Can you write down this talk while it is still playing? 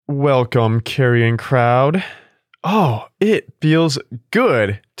Welcome, carrying crowd. Oh, it feels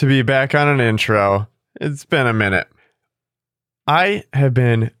good to be back on an intro. It's been a minute. I have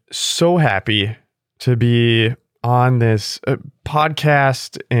been so happy to be on this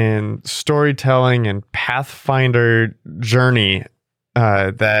podcast and storytelling and Pathfinder journey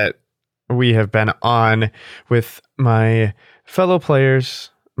that we have been on with my fellow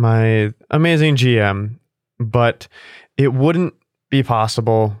players, my amazing GM, but it wouldn't be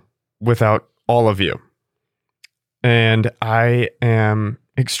possible without all of you. And I am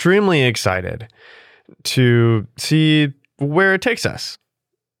extremely excited to see where it takes us.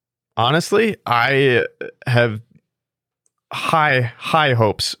 Honestly, I have high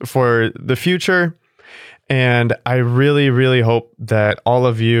hopes for the future, and I really hope that all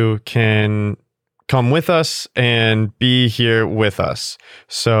of you can come with us and be here with us.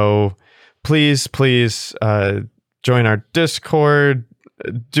 So please join our Discord,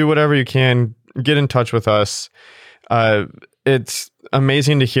 do whatever you can, get in touch with us. It's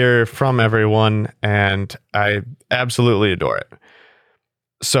amazing to hear from everyone, and I absolutely adore it.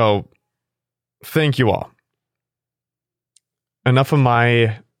 So, thank you all. Enough of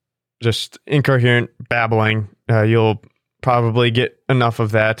my just incoherent babbling. You'll probably get enough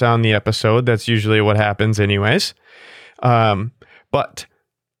of that on the episode. That's usually what happens anyways. But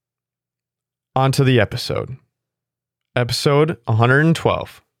on to the episode. Episode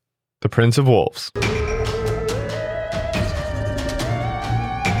 112, The Prince of Wolves.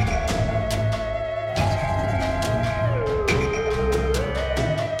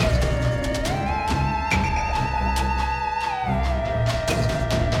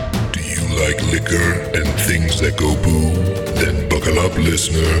 Like liquor and things that go boom? Then buckle up,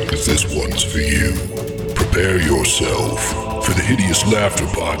 listener, because this one's for you. Prepare yourself for the Hideous Laughter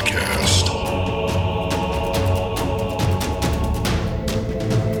Podcast.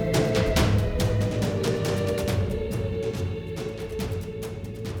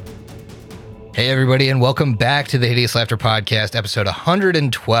 Hey, everybody, and welcome back to the Hideous Laughter Podcast, episode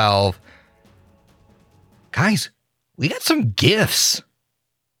 112. Guys, we got some gifts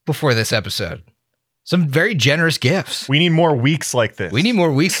before this episode. Some very generous gifts. We need more weeks like this. We need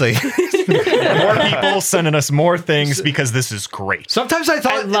more weeks like more people sending us more things because this is great. Sometimes I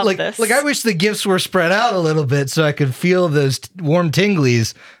thought, this. I wish the gifts were spread out a little bit so I could feel those warm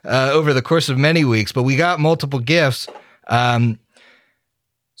tinglies over the course of many weeks. But we got multiple gifts.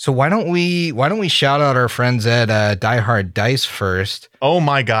 So why don't we shout out our friends at Die Hard Dice first? Oh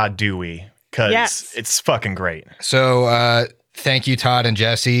my God, do we? Because Yes. it's fucking great. So thank you, Todd and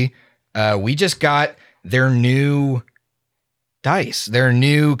Jesse. We just got their new dice, their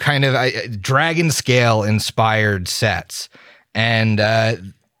new kind of dragon scale inspired sets. And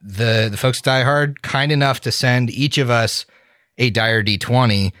the folks at Die Hard, kind enough to send each of us a Dire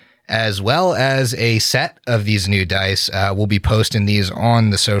D20, as well as a set of these new dice. We'll be posting these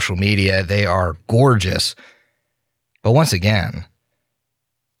on the social media. They are gorgeous. But once again,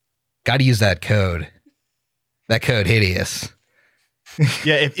 got to use that code. That code, Hideous.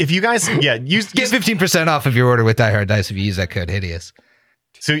 Yeah, if you guys, Get 15% off of your order with Die Hard Dice if you use that code, Hideous.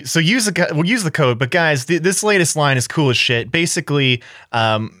 So use the code. But guys, this latest line is cool as shit. Basically,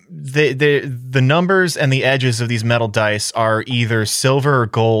 the numbers and the edges of these metal dice are either silver or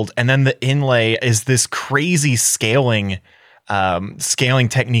gold, and then the inlay is this crazy scaling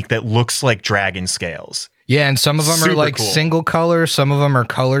technique that looks like dragon scales. Yeah, and some of them Super are like cool. single color. Some of them are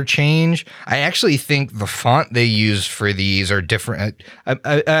color change. I actually think the font they use for these are different.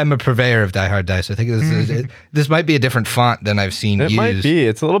 I'm a purveyor of Die Hard Dice. I think this might be a different font than I've seen used. It might be.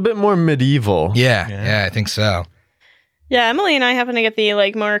 It's a little bit more medieval. Yeah, I think so. Yeah, Emily and I happen to get the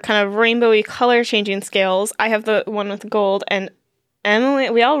more kind of rainbowy color changing scales. I have the one with gold, and Emily,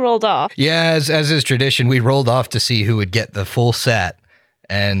 we all rolled off. Yeah, as is tradition, we rolled off to see who would get the full set.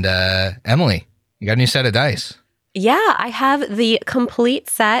 And Emily, you got a new set of dice. Yeah, I have the complete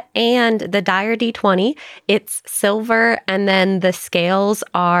set and the Dire D20. It's silver, and then the scales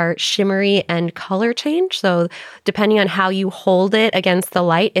are shimmery and color change. So depending on how you hold it against the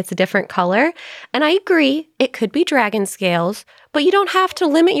light, it's a different color. And I agree, it could be dragon scales, but you don't have to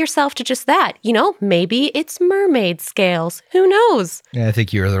limit yourself to just that. Maybe it's mermaid scales. Who knows? Yeah, I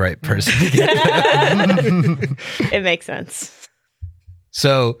think you're the right person to get that. It makes sense.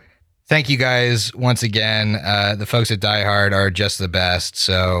 So thank you guys once again. The folks at Die Hard are just the best.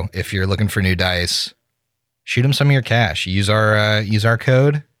 So if you're looking for new dice, shoot them some of your cash. Use our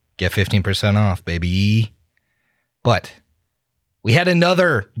code, get 15% off, baby. But we had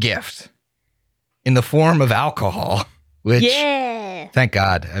another gift in the form of alcohol, which Yeah. thank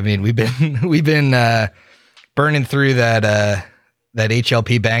God. I mean, we've been burning through that that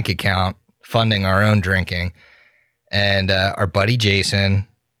HLP bank account funding our own drinking. And our buddy Jason,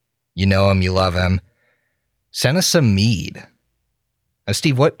 you know him, you love him, sent us some mead.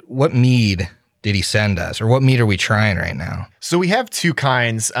 Steve, what mead did he send us? Or what mead are we trying right now? So we have two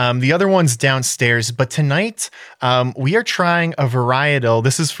kinds. The other one's downstairs, but tonight we are trying a varietal.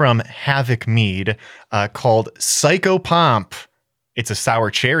 This is from Havoc Mead called Psycho Pomp. It's a sour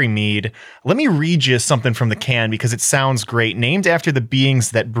cherry mead. Let me read you something from the can because it sounds great. Named after the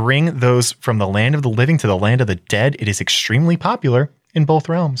beings that bring those from the land of the living to the land of the dead, it is extremely popular in both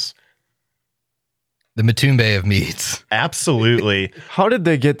realms. The Matumbe of meads. Absolutely. How did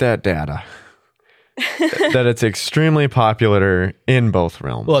they get that data? That it's extremely popular in both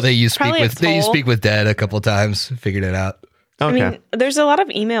realms. Well, they use Probably a speak poll. with Dead a couple times, figured it out. Okay. I mean, there's a lot of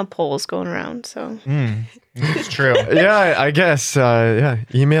email polls going around, so It's true. Yeah, I guess.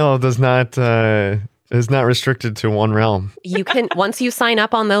 Email is not restricted to one realm. You can, once you sign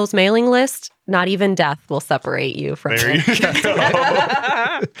up on those mailing lists, not even death will separate you from There it. you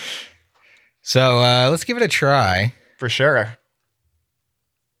go. So let's give it a try. For sure.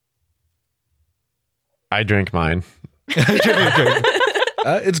 I drink mine.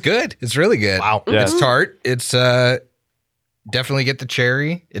 It's good. It's really good. Wow. Yeah. It's tart. It's definitely get the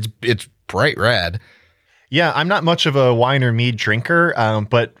cherry. It's bright red. Yeah, I'm not much of a wine or mead drinker,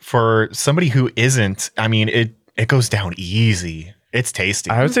 but for somebody who isn't, I mean, it goes down easy. It's tasty.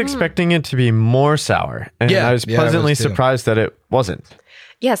 I was expecting it to be more sour, and Yeah, I was yeah, I was pleasantly too. surprised that it wasn't.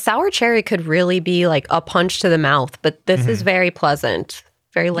 Yeah, sour cherry could really be like a punch to the mouth, but this is very pleasant,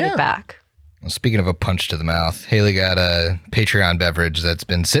 very laid Yeah. back. Well, speaking of a punch to the mouth, Haley got a Patreon beverage that's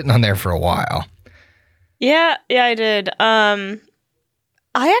been sitting on there for a while. yeah, I did. I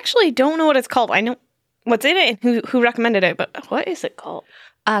actually don't know what it's called. I know what's in it and who recommended it, but what is it called?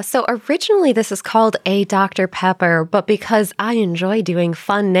 So originally this is called a Dr. Pepper, but because I enjoy doing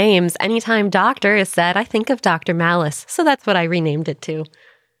fun names, anytime doctor is said, I think of Dr. Malice. So that's what I renamed it to.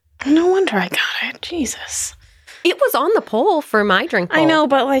 No wonder I got it. Jesus. It was on the poll for my drink bowl. I know,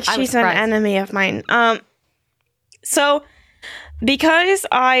 but like I was she's an surprised. enemy of mine. So because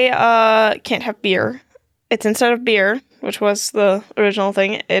I can't have beer, it's instead of beer, which was the original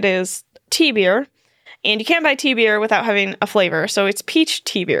thing, it is tea beer. And you can't buy tea beer without having a flavor, so it's peach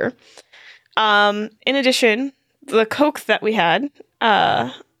tea beer. In addition, the Coke that we had in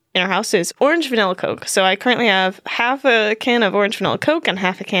our house is orange vanilla Coke. So I currently have half a can of orange vanilla Coke and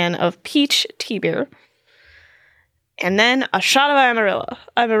half a can of peach tea beer. And then a shot of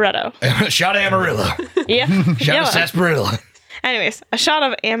amaretto. Shot of Amarillo. Yeah. Shot Yeah. of sarsaparilla. Anyways, a shot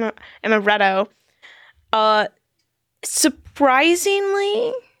of amaretto.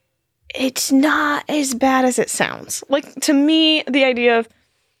 Surprisingly, it's not as bad as it sounds. Like, to me, the idea of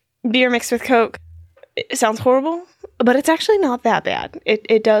beer mixed with Coke, it sounds horrible, but it's actually not that bad.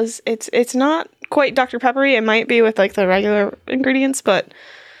 It's not quite Dr. Peppery. It might be with like the regular ingredients, but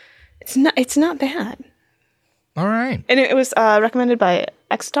it's not bad. All right. And it was recommended by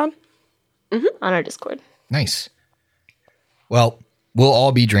Exton on our Discord. Nice. Well, we'll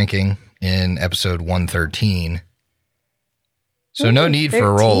all be drinking in episode 113. So no need for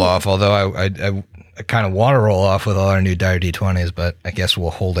a roll off, although I kind of want to roll off with all our new Dire D20s, but I guess we'll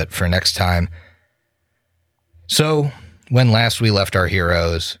hold it for next time. So when last we left our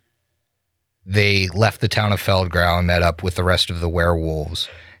heroes, they left the town of Feldgrau and met up with the rest of the werewolves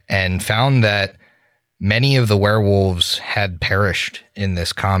and found that many of the werewolves had perished in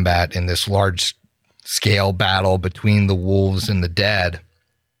this combat, in this large scale battle between the wolves and the dead.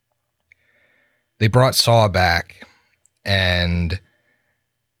 They brought Saw back, and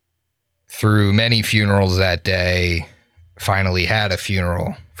through many funerals that day, finally had a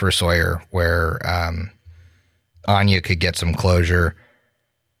funeral for Sawyer where Anya could get some closure.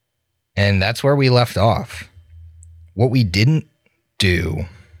 And that's where we left off. What we didn't do,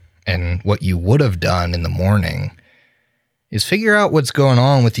 and what you would have done in the morning, is figure out what's going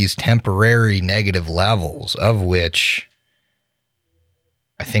on with these temporary negative levels, of which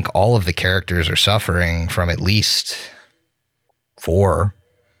I think all of the characters are suffering from at least 4.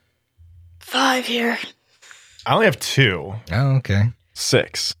 5 here. I only have 2. Oh, okay.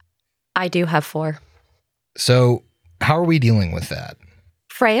 6. I do have 4. So how are we dealing with that?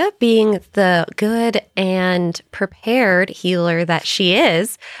 Freya, being the good and prepared healer that she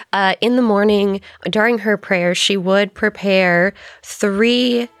is, in the morning during her prayer, she would prepare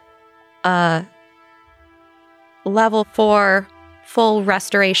 3 level 4 full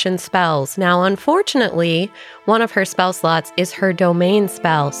restoration spells. Now, unfortunately, one of her spell slots is her domain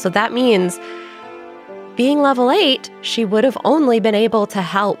spell. So that means being level 8, she would have only been able to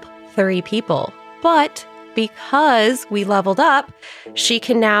help 3 people. But because we leveled up, she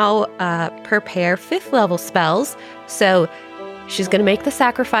can now prepare 5th level spells. So she's going to make the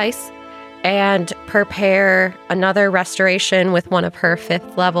sacrifice and prepare another restoration with one of her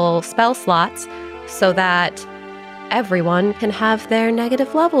 5th level spell slots so that everyone can have their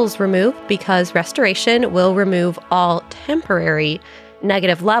negative levels removed, because restoration will remove all temporary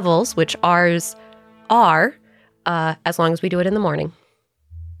negative levels, which ours are, as long as we do it in the morning.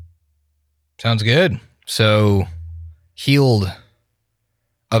 Sounds good. So, healed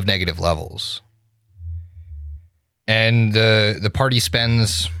of negative levels. And the party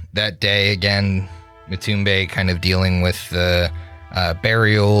spends that day, again, Matumbe kind of dealing with the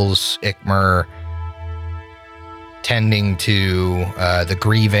burials, Ikmer tending to the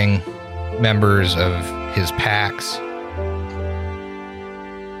grieving members of his packs.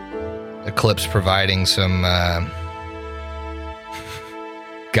 Eclipse providing some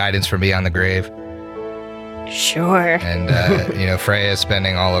guidance from beyond the grave. Sure. And, Freya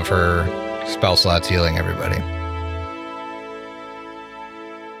spending all of her spell slots healing everybody.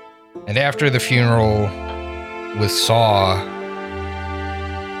 And after the funeral with Saw,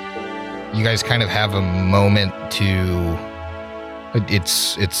 you guys kind of have a moment to...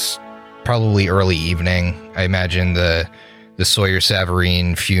 It's probably early evening. I imagine the Sawyer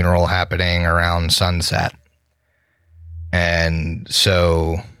Savarine funeral happening around sunset. And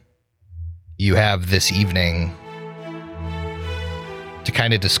so you have this evening to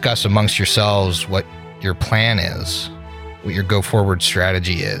kind of discuss amongst yourselves what your plan is, what your go-forward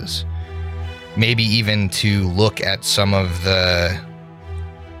strategy is. Maybe even to look at some of the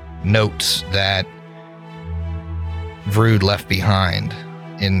notes that Vrood left behind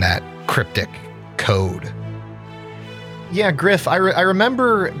in that cryptic code. Yeah, Griff, I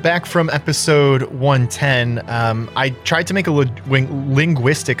remember back from episode 110, I tried to make a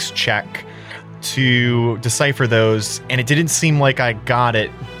linguistics check to decipher those, and it didn't seem like I got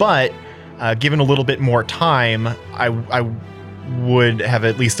it, but given a little bit more time, I would have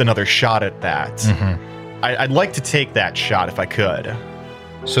at least another shot at that. Mm-hmm. I'd like to take that shot if I could.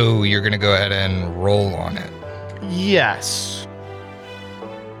 So you're going to go ahead and roll on it? Yes.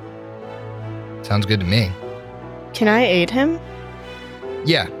 Sounds good to me. Can I aid him?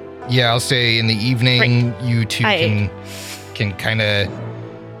 Yeah, I'll say in the evening, you two can kind of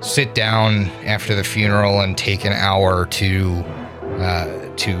sit down after the funeral and take an hour to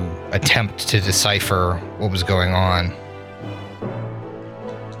attempt to decipher what was going on.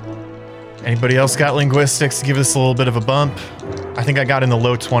 Anybody else got linguistics to give us a little bit of a bump? I think I got in the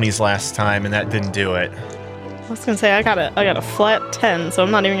low 20s last time, and that didn't do it. I was gonna say I got a flat 10, so I'm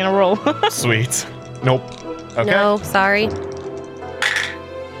not even gonna roll. Sweet. Nope. Okay. No, sorry.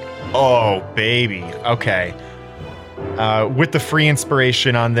 Oh, baby. Okay. With the free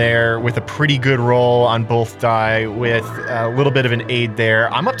inspiration on there, with a pretty good roll on both die, with a little bit of an aid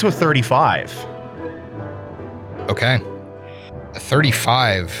there, I'm up to a 35. Okay. A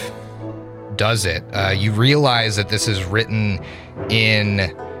 35 does it. You realize that this is written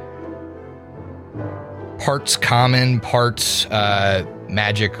in parts common, parts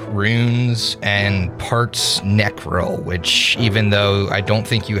magic runes, and parts necro, which even though I don't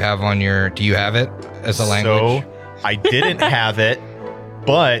think you have on your... Do you have it as a language? So, I didn't have it,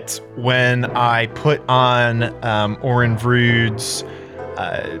 but when I put on Orin Vrood's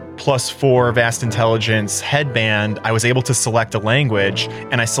 +4 vast intelligence headband, I was able to select a language,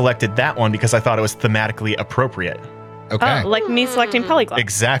 and I selected that one because I thought it was thematically appropriate. Okay. Oh, like me selecting polyglot.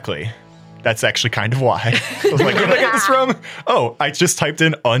 Exactly. That's actually kind of why. I was like, where did I get this from? Oh, I just typed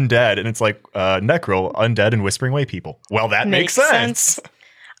in undead, and it's like, necro, undead, and whispering way people. Well, that makes sense.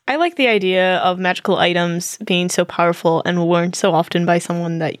 I like the idea of magical items being so powerful and worn so often by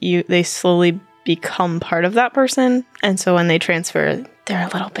someone that they slowly become part of that person. And so when they transfer, they're a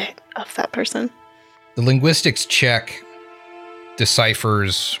little bit of that person. The linguistics check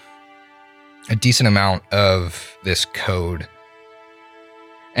deciphers a decent amount of this code.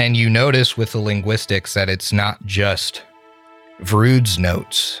 And you notice with the linguistics that it's not just Vrood's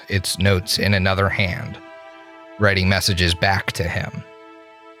notes, it's notes in another hand, writing messages back to him.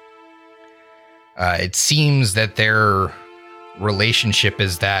 It seems that their relationship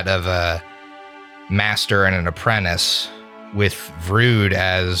is that of a master and an apprentice, with Vrood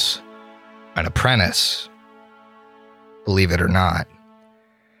as an apprentice, believe it or not.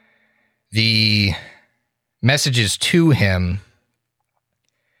 The messages to him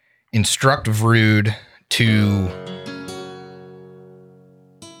instruct Vrood to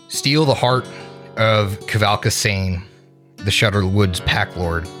steal the heart of Kavalka Sane, the Shuttered Woods Pack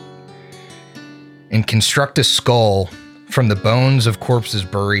Lord, and construct a skull from the bones of corpses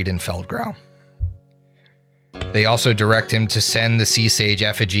buried in Feldgrau. They also direct him to send the sea sage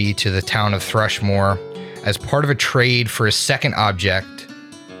effigy to the town of Thrushmore as part of a trade for a second object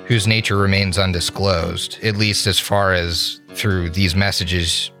whose nature remains undisclosed, at least as far as through these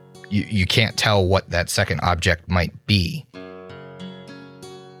messages, you can't tell what that second object might be.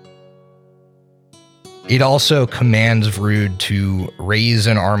 It also commands Vrood to raise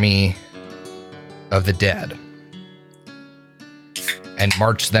an army of the dead and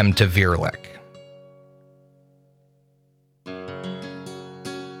march them to Virlik.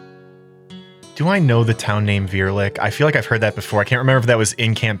 Do I know the town name Virlik? I feel like I've heard that before. I can't remember if that was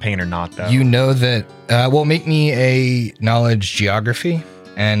in campaign or not, though. You know that, well, make me a knowledge geography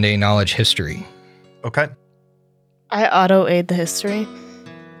and a knowledge history. Okay. I auto-aid the history.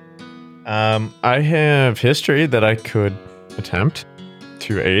 I have history that I could attempt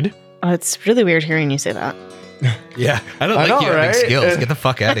to aid. Oh, it's really weird hearing you say that. Yeah, I don't I like know, you having right? skills. Get the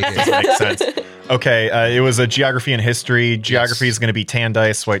fuck out of here. Makes sense. Okay, it was a geography and history. Geography is going to be tan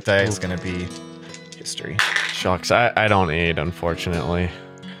dice. White dice is going to be history. Shucks, I don't aid, unfortunately.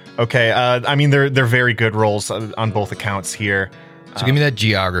 Okay, I mean, they're very good rolls on both accounts here. So give me that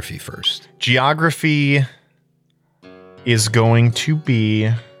geography first. Geography is going to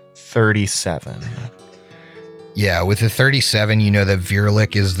be 37. Yeah, with the 37, you know that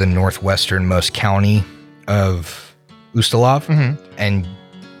Virlik is the northwesternmost county of Ustalav, and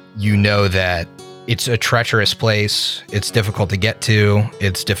you know that it's a treacherous place. It's difficult to get to.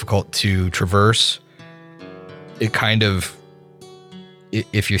 It's difficult to traverse. It kind of,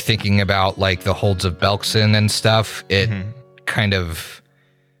 if you're thinking about like the holds of Belkson and stuff, it kind of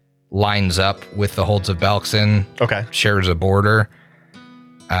lines up with the holds of Belkson. Okay. Shares a border.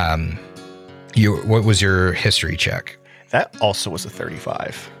 What was your history check? That also was a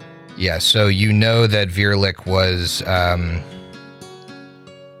 35. Yeah, so you know that Virlik was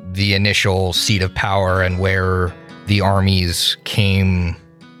the initial seat of power and where the armies came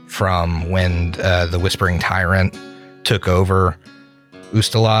from when the Whispering Tyrant took over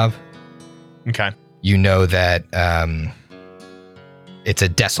Ustalav. Okay. You know that it's a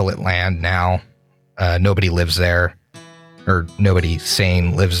desolate land now. Nobody lives there, or nobody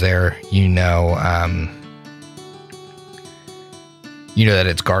sane lives there. You know that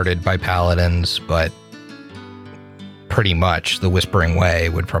it's guarded by paladins, but pretty much the Whispering Way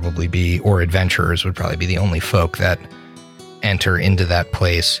would probably be, or adventurers would probably be the only folk that enter into that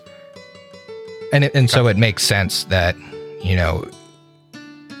place. And so it makes sense that, you know,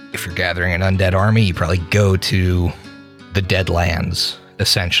 if you're gathering an undead army, you probably go to the dead lands,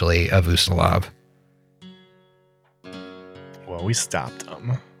 essentially, of Ustalav. Well, we stopped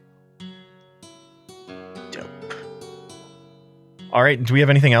them. Dope. All right, do we have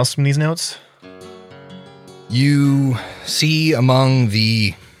anything else from these notes? You see among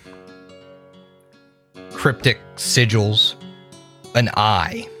the cryptic sigils an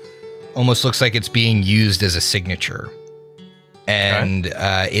eye. Almost looks like it's being used as a signature. And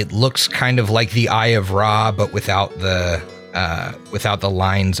it looks kind of like the Eye of Ra, but without the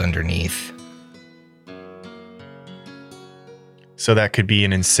lines underneath. So that could be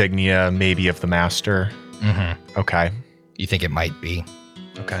an insignia, maybe of the master. Mm-hmm. Okay. You think it might be.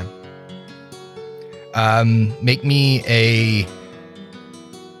 Okay. Make me a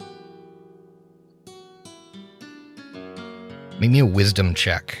wisdom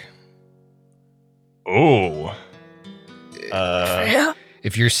check. Oh.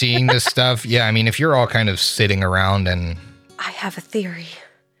 If you're seeing this stuff, yeah, I mean, if you're all kind of sitting around and... I have a theory.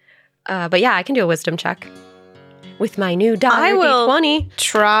 But yeah, I can do a wisdom check. With my new I will D20.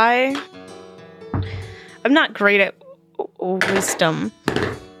 try. I'm not great at wisdom,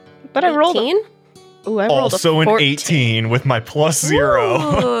 but I rolled. 18? Ooh, I rolled Also a an 14. 18 with my plus 0.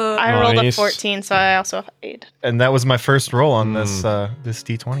 Ooh. I rolled a Nice. 14, so I also have 8. And that was my first roll on this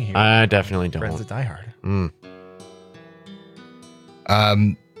D20 here. I definitely Friends don't. of Die Hard.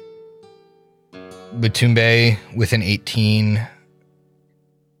 Batumbe with an 18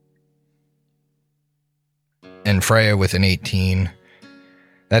 and Freya with an 18.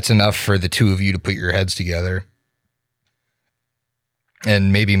 That's enough for the two of you to put your heads together.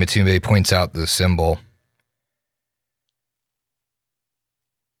 And maybe Matumbe points out the symbol.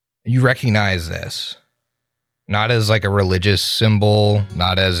 You recognize this. Not as like a religious symbol,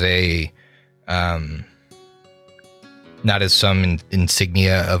 not as a not as some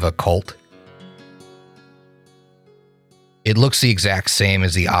insignia of a cult. It looks the exact same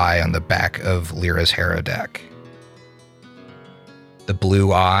as the eye on the back of Lyra's Hera deck. The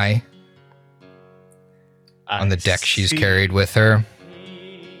blue eye on the deck she's carried with her.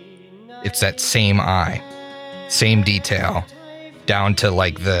 It's that same eye, same detail, down to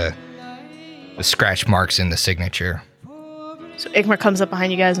like the scratch marks in the signature. So Igmar comes up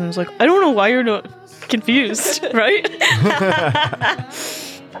behind you guys and is like, I don't know why you're not confused, right?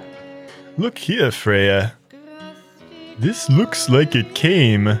 Look here, Freya. This looks like it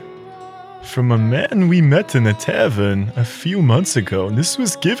came from a man we met in a tavern a few months ago. This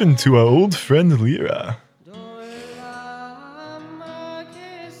was given to our old friend Lyra.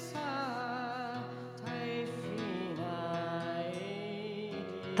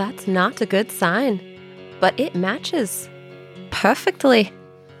 That's not a good sign, but it matches perfectly.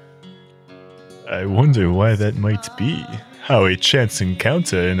 I wonder why that might be. How a chance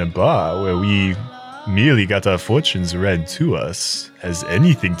encounter in a bar where we merely got our fortunes read to us has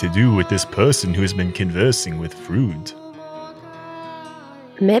anything to do with this person who's been conversing with Frood.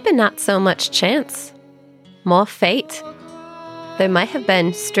 Maybe not so much chance, more fate. There might have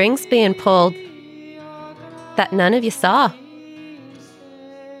been strings being pulled that none of you saw.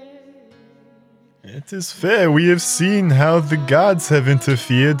 It is fair. We have seen how the gods have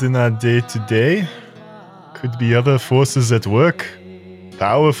interfered in our day-to-day. Could be other forces at work.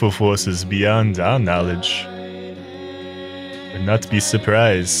 Powerful forces beyond our knowledge. Would not be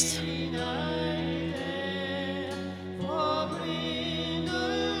surprised.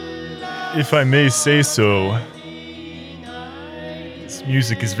 If I may say so, this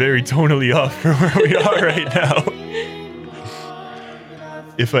music is very tonally off from where we are right now.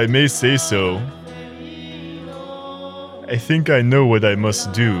 If I may say so, I think I know what I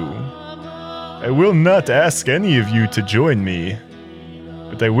must do. I will not ask any of you to join me,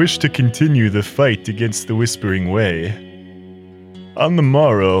 but I wish to continue the fight against the Whispering Way. On the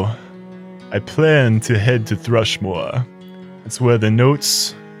morrow, I plan to head to Thrushmoor. It's where the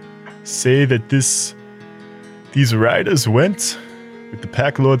notes say that these riders went with the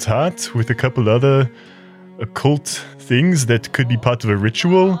Pack Lord's heart, with a couple other occult things that could be part of a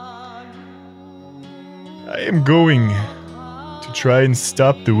ritual. I am going to try and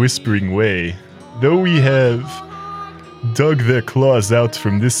stop the Whispering Way. Though we have dug their claws out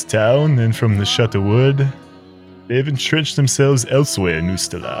from this town and from the Shutterwood, they have entrenched themselves elsewhere in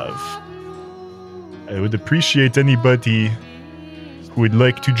Ustalav. I would appreciate anybody who would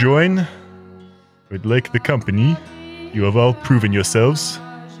like to join, would like the company. You have all proven yourselves,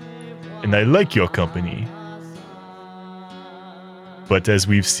 and I like your company. But as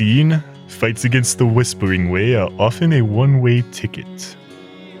we've seen, fights against the Whispering Way are often a one-way ticket,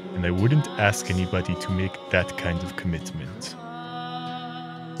 and I wouldn't ask anybody to make that kind of commitment.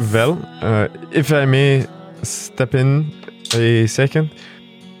 Well, if I may step in a second,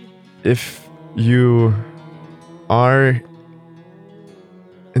 if you are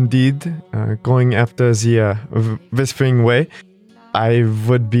indeed going after the Whispering Way, I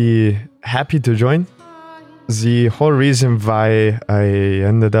would be happy to join. The whole reason why I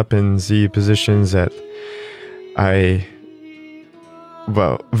ended up in the positions that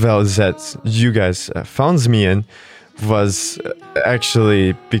that you guys found me in was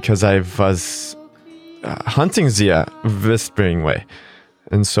actually because I was hunting the Whispering Way.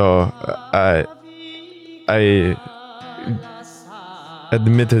 And so I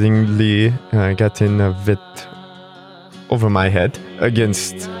admittedly got in a bit over my head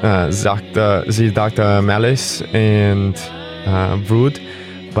against the Dr. Malice and Brood,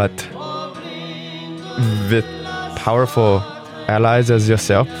 but with powerful allies as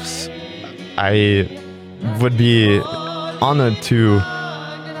yourselves, I would be honored to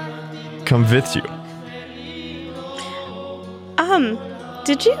come with you.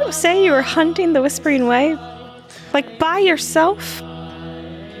 Did you say you were hunting the Whispering Way? Like by yourself?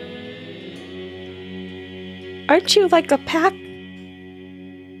 Aren't you like a pack?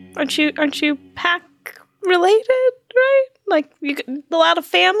 Aren't you pack related, right? Like a lot of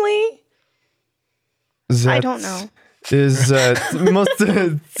family? I don't know. Is most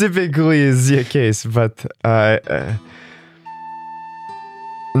typically the case, but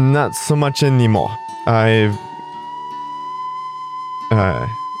not so much anymore. I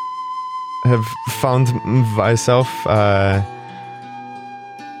have found myself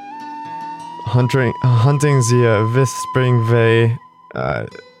hunting the Whispering Way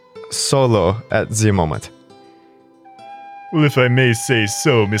solo at the moment. Well, if I may say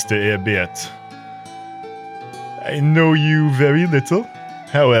so, Mr. Airbert, I know you very little.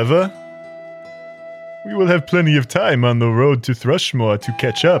 However, we will have plenty of time on the road to Thrushmoor to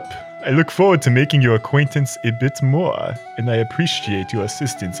catch up. I look forward to making your acquaintance a bit more, and I appreciate your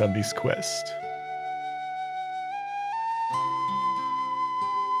assistance on this quest.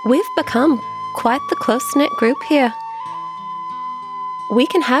 We've become quite the close-knit group here. We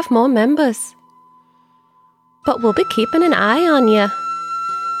can have more members, but we'll be keeping an eye on you.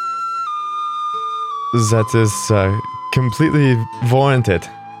 that is completely warranted.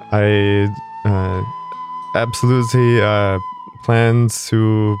 I absolutely plan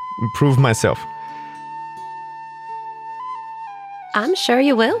to prove myself. I'm sure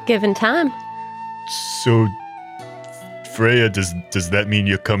you will, given time. So, Freya, does that mean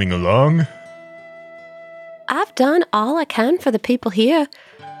you're coming along? I've done all I can for the people here.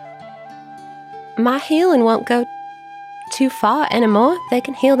 My healing won't go too far anymore. They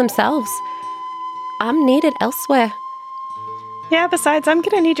can heal themselves. I'm needed elsewhere. Yeah, besides, I'm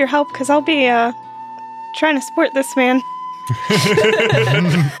gonna need your help because I'll be trying to support this man.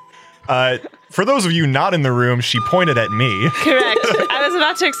 For those of you not in the room, she pointed at me. Correct. I was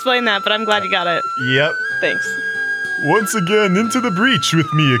about to explain that, but I'm glad you got it. Yep. Thanks. Once again, into the breach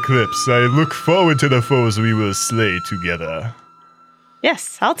with me, Eclipse. I look forward to the foes we will slay together.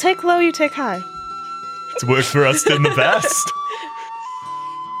 Yes, I'll take low, you take high. It's worked for us in the past.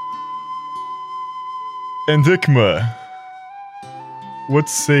 And Ikma, what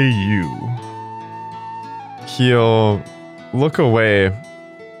say you? He'll look away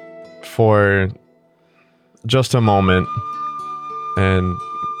for just a moment and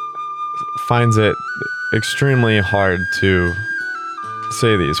finds it extremely hard to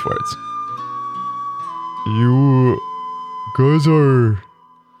say these words. You guys are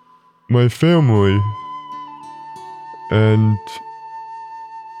my family, and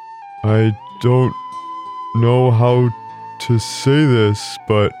I don't know how to say this,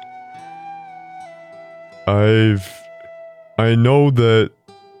 but I know that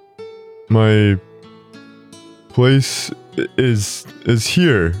my place is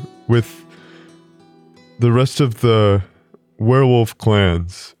here with the rest of the werewolf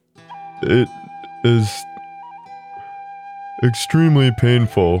clans. It is extremely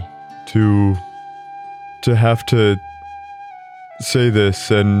painful to have to say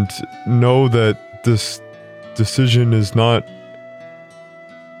this and know that this decision is not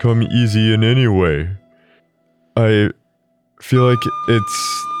come easy in any way. I feel like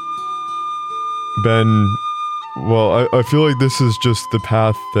it's been, well, I feel like this is just the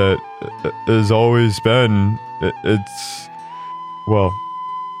path that has always been. It's, well,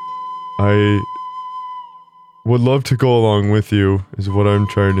 I would love to go along with you, is what I'm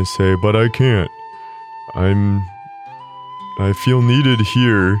trying to say, but I can't. I feel needed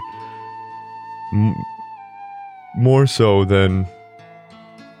here more so than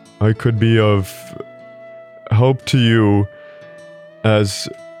I could be of help to you as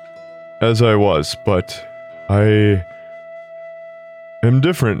I was, but I am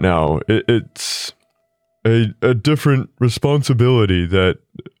different now. It's a different responsibility that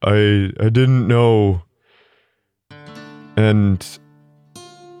I didn't know, and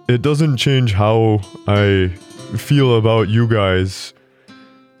it doesn't change how I feel about you guys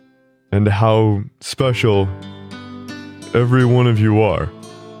and how special every one of you are,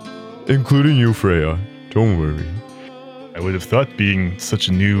 including you, Freya. Don't worry. I would have thought, being such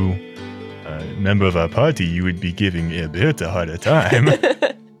a new member of our party, you would be giving Ebert a harder time.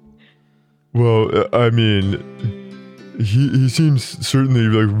 Well, I mean, he seems certainly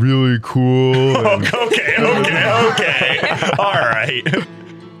like really cool. Okay. All right.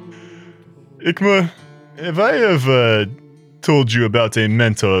 Ikma, have I ever told you about a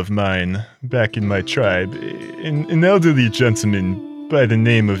mentor of mine back in my tribe, an elderly gentleman by the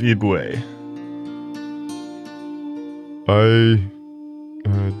name of Ibwe? I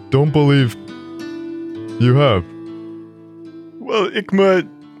don't believe you have. Well, Ikma,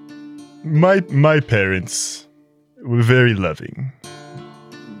 my parents were very loving,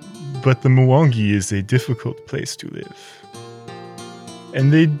 but the Mwangi is a difficult place to live,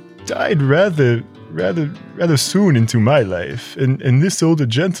 and they died rather soon into my life, and this older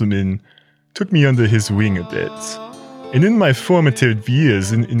gentleman took me under his wing a bit. And in my formative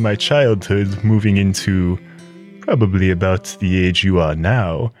years, in my childhood, moving into probably about the age you are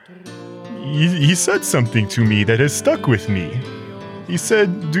now, he said something to me that has stuck with me. He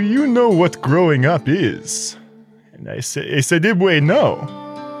said, "Do you know what growing up is?" And I said, "Ibwe, no."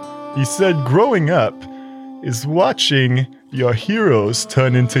 He said, "Growing up is watching your heroes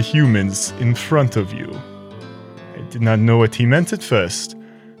turn into humans in front of you." I did not know what he meant at first,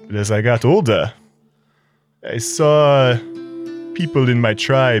 but as I got older, I saw people in my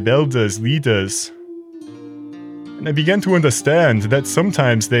tribe, elders, leaders, and I began to understand that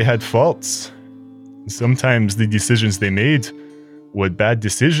sometimes they had faults. Sometimes the decisions they made were bad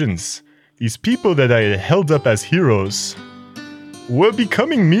decisions. These people that I held up as heroes were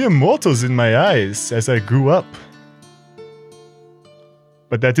becoming mere mortals in my eyes as I grew up.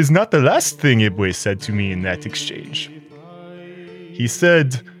 But that is not the last thing Ibwe said to me in that exchange. He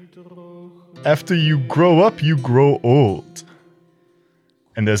said, after you grow up, you grow old.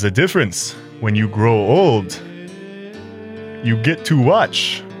 And there's a difference. When you grow old, you get to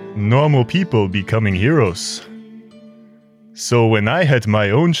watch normal people becoming heroes. So when I had my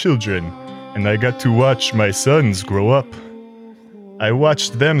own children, and I got to watch my sons grow up, I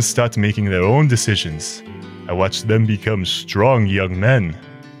watched them start making their own decisions. I watched them become strong young men.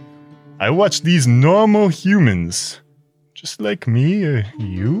 I watched these normal humans, just like me or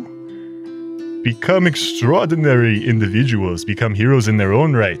you, become extraordinary individuals, become heroes in their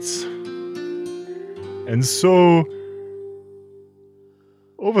own rights. And so,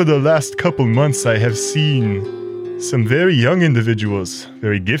 over the last couple months, I have seen some very young individuals,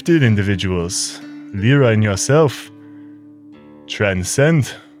 very gifted individuals, Lyra and yourself,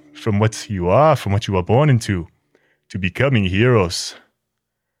 transcend from what you are, from what you were born into, to becoming heroes.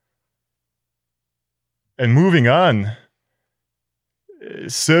 And moving on,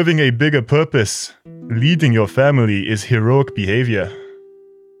 serving a bigger purpose, leading your family is heroic behavior.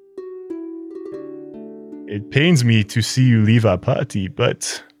 It pains me to see you leave our party,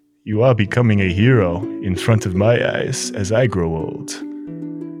 but you are becoming a hero in front of my eyes as I grow old.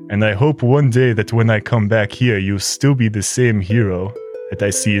 And I hope one day that when I come back here, you'll still be the same hero that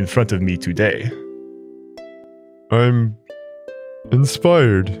I see in front of me today. I'm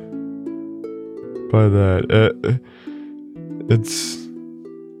inspired by that. It's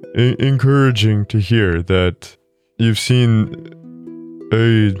encouraging to hear that you've seen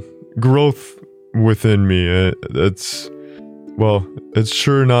a growth within me. It's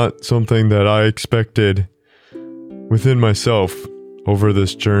sure not something that I expected within myself over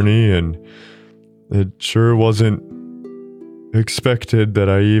this journey, and it sure wasn't expected that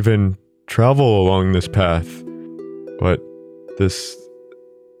I even travel along this path. But this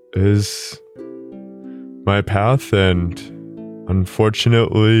is my path, and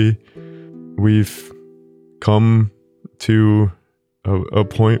unfortunately, we've come to a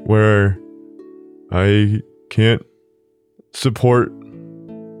point where I can't support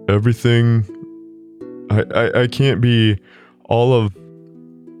everything. I can't be all of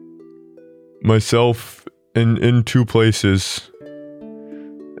myself in two places,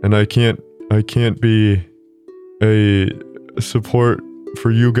 and I can't be a support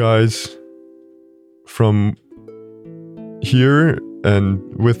for you guys from here and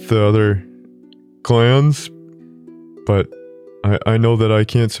with the other clans, but I know that I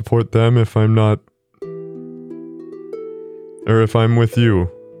can't support them if I'm not, or if I'm with you.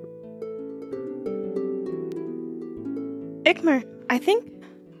 Ikmer, I think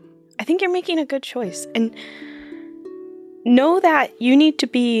you're making a good choice, and know that you need to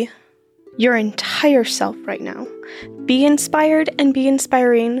be your entire self right now. Be inspired and be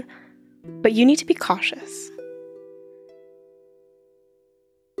inspiring, but you need to be cautious.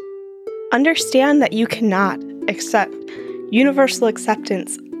 Understand that you cannot accept universal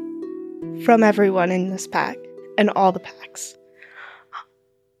acceptance from everyone in this pack and all the packs.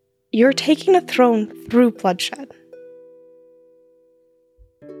 You're taking a throne through bloodshed.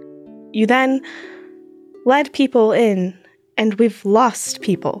 You then led people in, and we've lost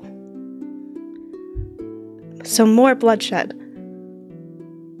people. So more bloodshed.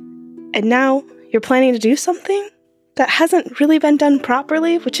 And now you're planning to do something that hasn't really been done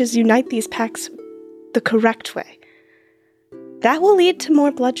properly, which is unite these packs the correct way. That will lead to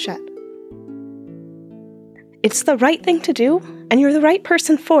more bloodshed. It's the right thing to do, and you're the right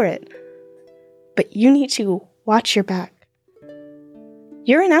person for it. But you need to watch your back.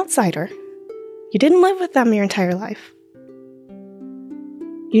 You're an outsider. You didn't live with them your entire life.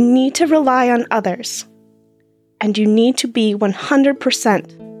 You need to rely on others. And you need to be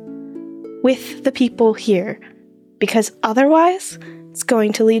 100% with the people here. Because otherwise, it's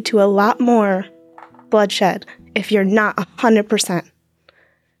going to lead to a lot more bloodshed if you're not 100%.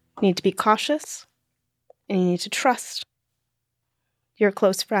 You need to be cautious, and you need to trust your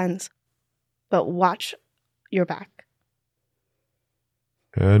close friends, but watch your back.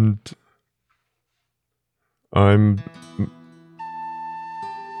 And I'm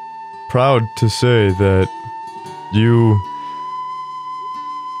proud to say that you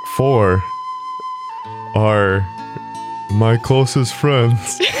four are my closest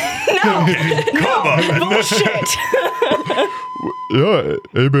friends. Bullshit. Yeah,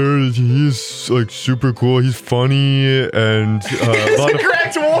 Abear, he's like super cool. He's funny and a lot of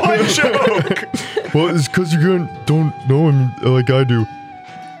Cracked one joke. Well, it's because you don't know him like I do.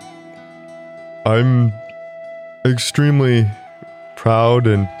 I'm extremely proud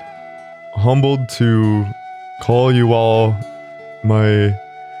and humbled to call you all my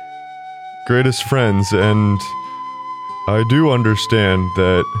greatest friends, and I do understand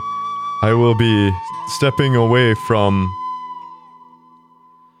that I will be stepping away from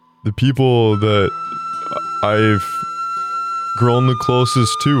the people that I've grown the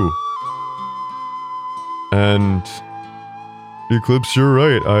closest to. And Eclipse, you're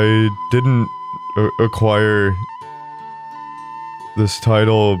right. I didn't acquire this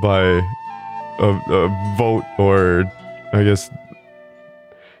title by a vote or, I guess,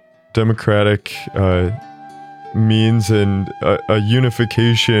 democratic means and a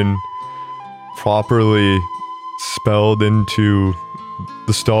unification properly spelled into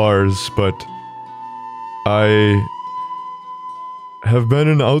the stars, but I have been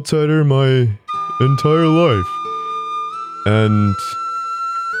an outsider my entire life, and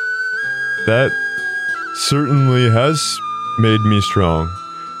that certainly has made me strong,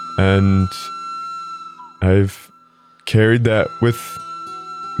 and I've carried that with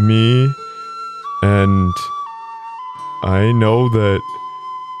me, and I know that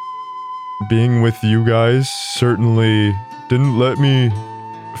being with you guys certainly didn't let me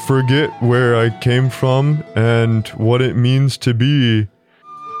forget where I came from and what it means to be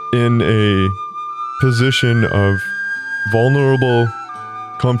in a position of vulnerable,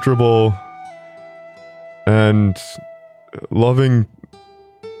 comfortable, and loving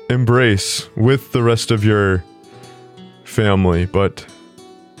embrace with the rest of your family. But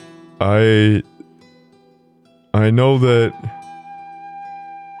I know that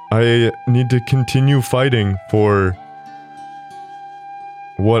I need to continue fighting for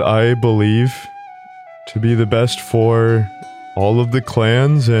what I believe to be the best for all of the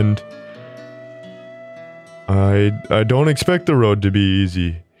clans, and I don't expect the road to be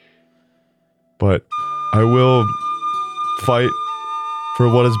easy, but I will fight for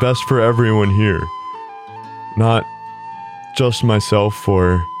what is best for everyone here, not just myself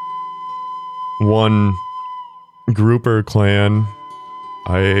or one group or clan.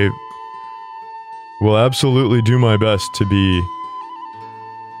 I will absolutely do my best to be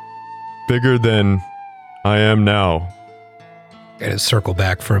bigger than I am now. Gotta circle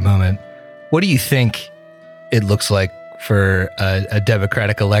back for a moment. What do you think it looks like for a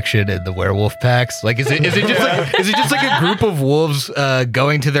democratic election in the werewolf packs? Like, is it just like a group of wolves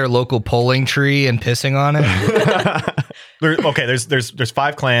going to their local polling tree and pissing on it? There's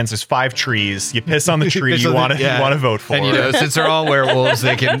 5 clans. There's 5 trees. You piss on the tree you want to vote for. And since they're all werewolves,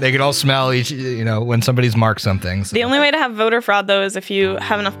 they can all smell each. When somebody's marked something. So. The only way to have voter fraud, though, is if you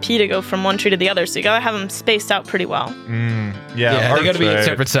have enough pee to go from one tree to the other. So you gotta have them spaced out pretty well. Yeah, they gotta be at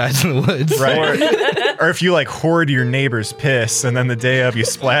separate sides in the woods. Right. Or if you hoard your neighbor's piss and then the day of you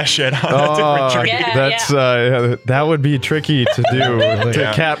splash it on a different tree. Yeah, that would be tricky to do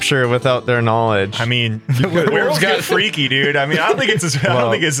to capture without their knowledge. I mean, werewolves get freaky, dude. I mean, I don't think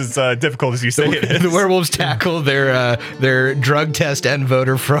it's as difficult as you say it is. The werewolves tackle their drug test and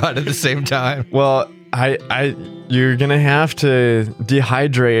voter fraud at the same time. Well, you're gonna have to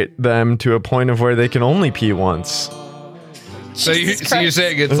dehydrate them to a point of where they can only pee once. So you're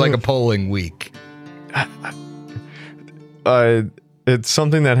saying it's like a polling week? It's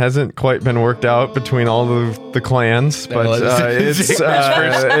something that hasn't quite been worked out between all of the clans, but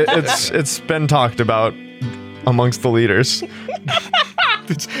it's been talked about amongst the leaders.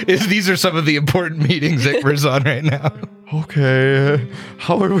 These are some of the important meetings Ikmer's on right now. Okay,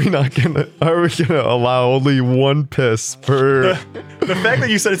 how are we gonna allow only one piss per? The fact that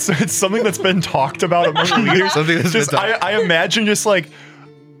you said it's something that's been talked about among the leaders. I imagine just like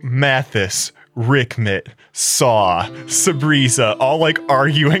Mathis, Rickmit, Saw, Sabriza, all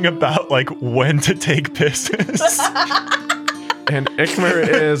arguing about when to take pisses. And Ikmer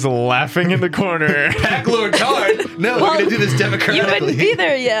is laughing in the corner. Pack Lord Tard. No, we're gonna do this democratically. You wouldn't be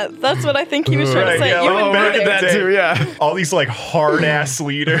there yet. That's what I think he was trying to say. Yeah, you wouldn't be there. that too, yeah. All these hard ass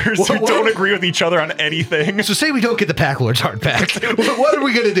leaders who don't agree with each other on anything. So say we don't get the Pack Lord's hard pack. What are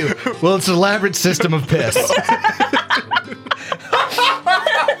we gonna do? Well, it's an elaborate system of piss.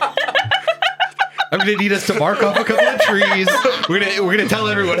 I'm gonna need us to mark off a couple of trees. We're gonna tell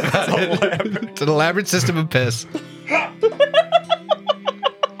everyone about it. It's an elaborate system of piss.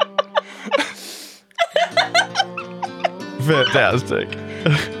 Fantastic. I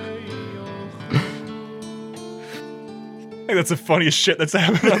think that's the funniest shit that's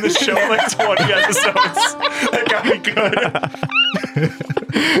happened on this show in 20 episodes. That got me good.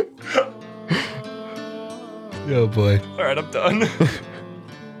 Oh boy. All right, I'm done.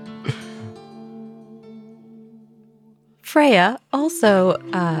 Freya also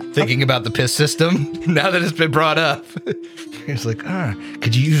Thinking about the piss system, now that it's been brought up. It's like,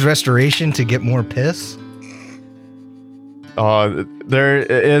 could you use restoration to get more piss? There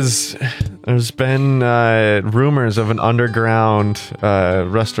is There's been rumors of an underground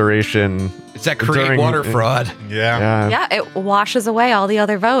restoration. It's that create during- water fraud. Yeah. Yeah, it washes away all the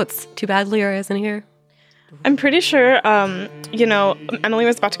other votes. Too bad Lyra isn't here. I'm pretty sure, Emily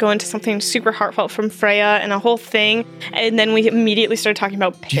was about to go into something super heartfelt from Freya and a whole thing, and then we immediately started talking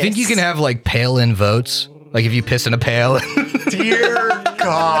about piss. Do you think you can have like pail in votes? Like if you piss in a pail? Dear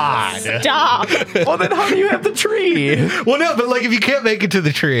God. Stop! Well, then how do you have the tree? Well, no, but like if you can't make it to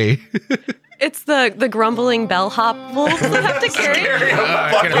the tree. It's the grumbling bellhop wolves that have to carry.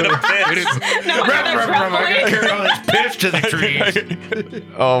 No, they're grumbling. Carry all this piss to the trees.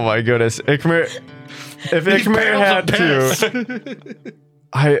 Oh my goodness, Ikmer! If Ikmer had to,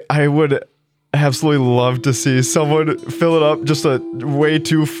 I would absolutely love to see someone fill it up just way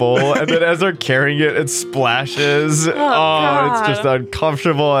too full, and then as they're carrying it, it splashes. Oh, God. it's just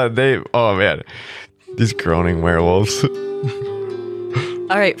uncomfortable, and oh man, these groaning werewolves.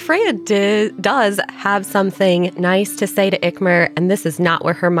 All right, Freya does have something nice to say to Ikmer, and this is not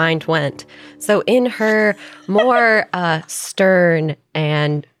where her mind went. So in her more stern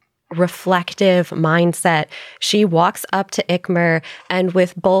and reflective mindset, she walks up to Ikmer and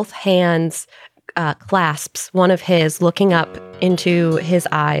with both hands clasps one of his, looking up into his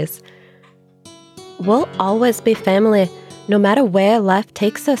eyes. We'll always be family, no matter where life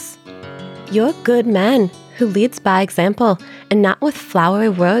takes us. You're a good man who leads by example and not with flowery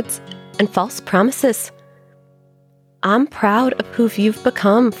words and false promises. I'm proud of who you've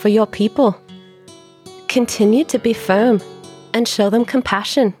become for your people. Continue to be firm and show them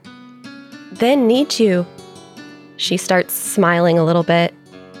compassion. They need you. She starts smiling a little bit.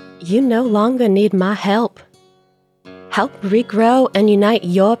 You no longer need my help. Help regrow and unite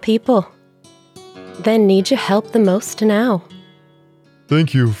your people. They need your help the most now.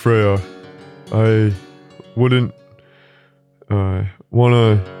 Thank you, Freya. I wouldn't want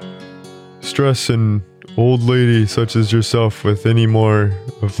to stress an old lady such as yourself with any more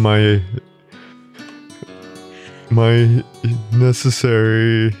of my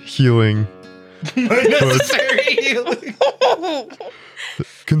necessary healing. Necessary healing.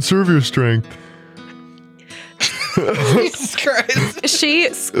 Conserve your strength. Jesus Christ.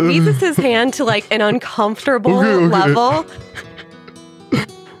 She squeezes his hand to like an uncomfortable Okay. level.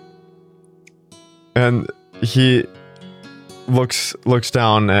 And he looks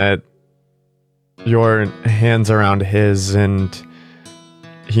down at your hands around his, and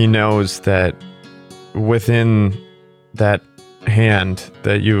he knows that within that hand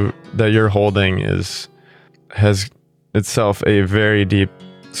that you're holding has itself a very deep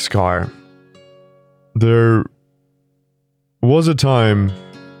scar. There was a time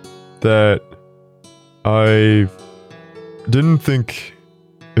that I didn't think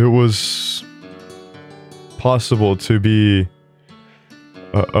it was possible to be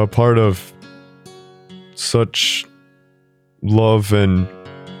a part of such love and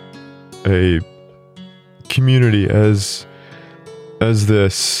a community as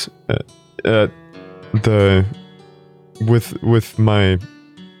this with my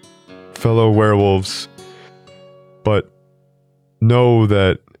fellow werewolves, but know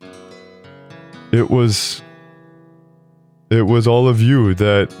that it was all of you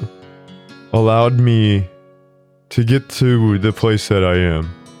that allowed me to get to the place that I am,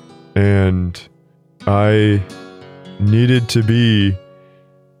 and I needed to be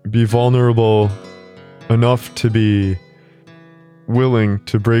vulnerable enough to be willing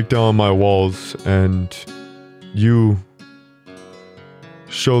to break down my walls, and you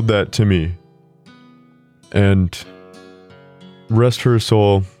showed that to me. And rest her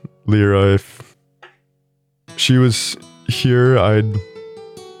soul, Lyra. If she was here, I'd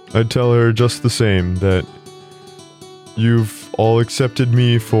tell her just the same, that you've all accepted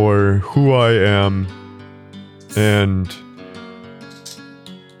me for who I am and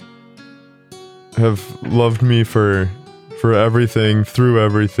have loved me for everything, through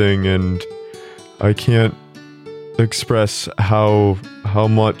everything, and I can't express how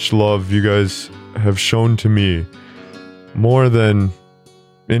much love you guys have shown to me, more than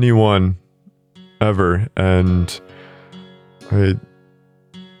anyone ever, and I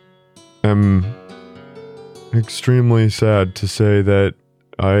am extremely sad to say that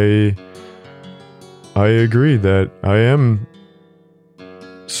I agree that I am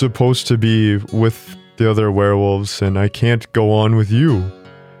supposed to be with the other werewolves, and I can't go on with you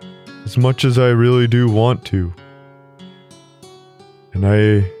as much as I really do want to. And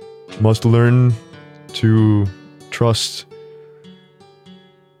I must learn to trust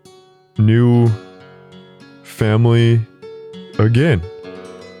new family again.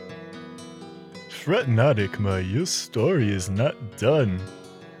 Fret not, Ikma, your story is not done.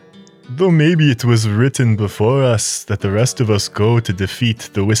 Though maybe it was written before us that the rest of us go to defeat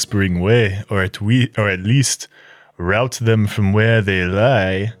the Whispering Way, or at least rout them from where they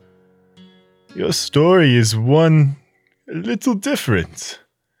lie. Your story is one a little different.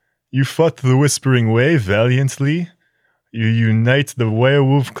 You fought the Whispering Way valiantly. You unite the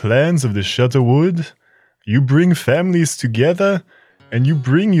werewolf clans of the Shutterwood. You bring families together, and you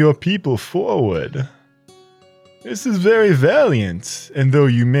bring your people forward. This is very valiant, and though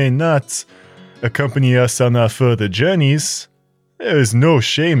you may not accompany us on our further journeys, there is no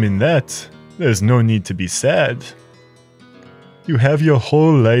shame in that. There's no need to be sad. You have your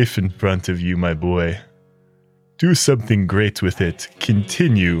whole life in front of you, my boy. Do something great with it.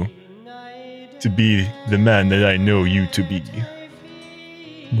 Continue to be the man that I know you to be.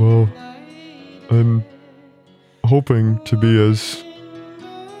 Well, I'm hoping to be as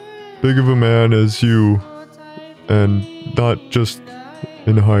big of a man as you, and not just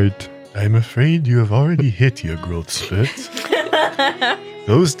in height. I'm afraid you have already hit your growth spurt.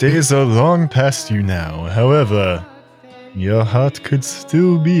 Those days are long past you now. However, your heart could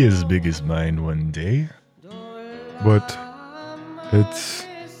still be as big as mine one day. But it's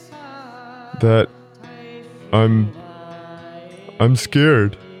that I'm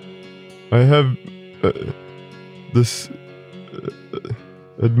scared. I have this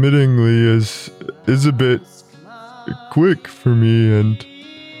admittingly is a bit quick for me, and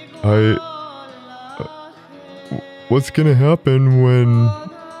what's gonna happen when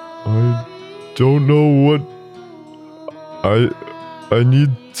I don't know what I need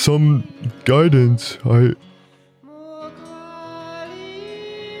some guidance.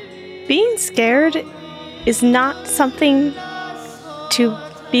 Being scared is not something to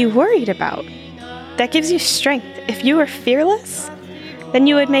be worried about. That gives you strength. If you were fearless, then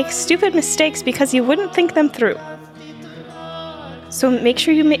you would make stupid mistakes because you wouldn't think them through. So make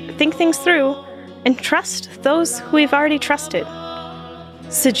sure you think things through and trust those who we've already trusted.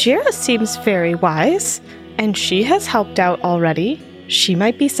 Sagira seems very wise, and she has helped out already. She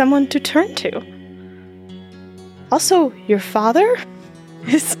might be someone to turn to. Also, your father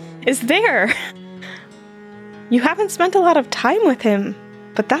is there. You haven't spent a lot of time with him,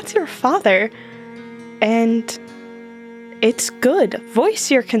 but that's your father. And it's good.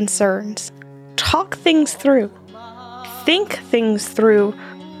 Voice your concerns. Talk things through. Think things through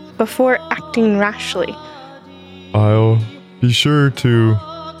before acting rashly. I'll be sure to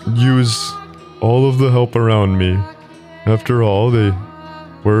use all of the help around me. After all, they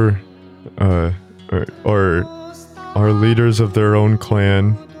were are leaders of their own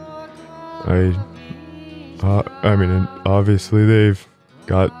clan. I mean, obviously they've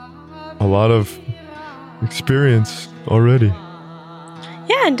got a lot of experience already.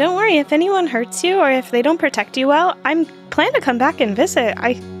 Yeah, and don't worry, if anyone hurts you or if they don't protect you well, I'm plan to come back and visit.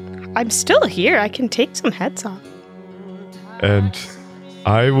 I'm still here. I can take some heads off. And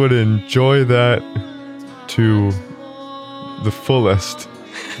I would enjoy that to the fullest.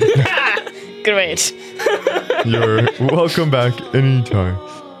 Great. You're welcome back anytime.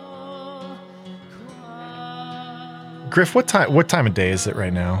 Griff, what time of day is it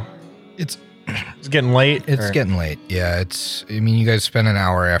right now? It's getting late. It's getting late. Yeah, I mean, you guys spent an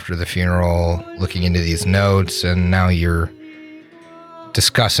hour after the funeral looking into these notes, and now you're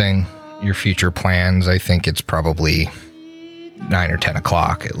discussing your future plans. I think it's probably 9 or 10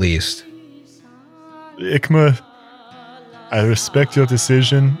 o'clock at least. Ikma, I respect your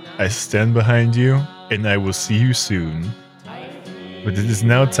decision. I stand behind you, and I will see you soon. But it is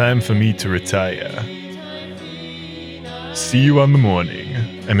now time for me to retire. See you on the morning.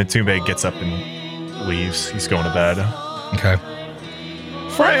 And Matumbe gets up and leaves. He's going to bed. Okay.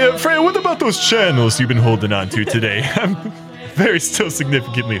 Freya, what about those channels you've been holding on to today? I'm still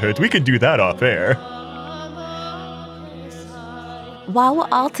significantly hurt. We can do that off air. While we're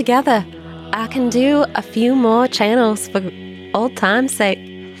all together, I can do a few more channels for old time's sake.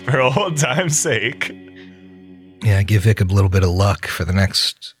 For old time's sake. Yeah, give Vic a little bit of luck for the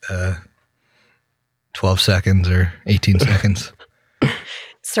next 12 seconds or 18 seconds.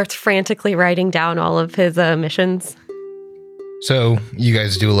 Starts frantically writing down all of his missions. So you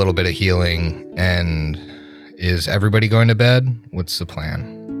guys do a little bit of healing, and is everybody going to bed? What's the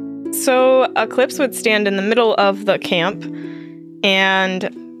plan? So Eclipse would stand in the middle of the camp, and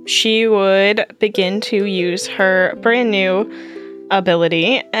she would begin to use her brand new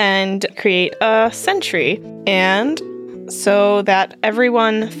ability and create a sentry, and so that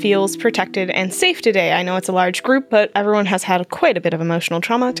everyone feels protected and safe today. I know it's a large group, but everyone has had quite a bit of emotional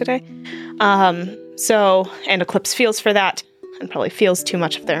trauma today. And Eclipse feels for that and probably feels too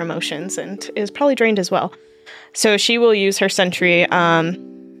much of their emotions and is probably drained as well. So she will use her sentry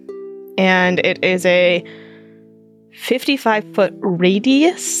and it is a 55-foot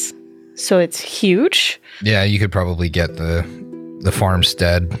radius, so it's huge. Yeah, you could probably get the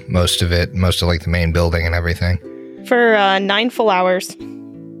farmstead, most of like the main building and everything. For 9 full hours.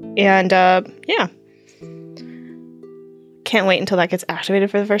 And yeah. Can't wait until that gets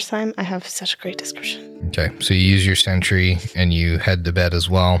activated for the first time. I have such a great description. Okay, so you use your sentry and you head to bed as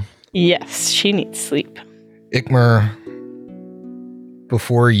well. Yes, she needs sleep. Ikmer,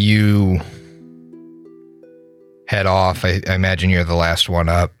 before you head off, I imagine you're the last one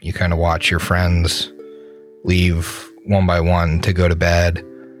up. You kind of watch your friends leave one by one to go to bed,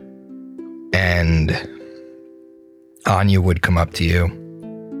 and Anya would come up to you,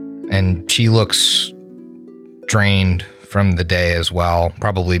 and she looks drained from the day as well,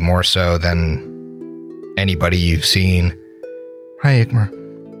 probably more so than anybody you've seen. Hi, Ikmer.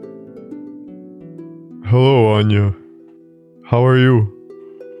 Hello, Anya. How are you?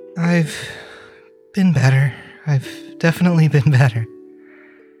 I've been better. I've definitely been better.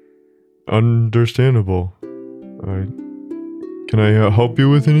 Understandable. Can I help you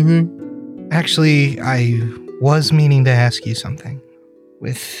with anything? Actually, I was meaning to ask you something.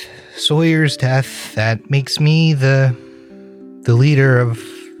 With Sawyer's death, that makes me the leader of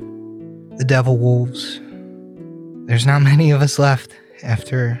the Devil Wolves. There's not many of us left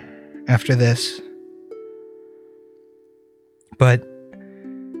after this. But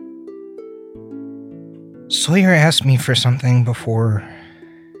Sawyer asked me for something before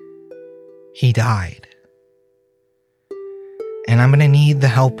he died. And I'm gonna need the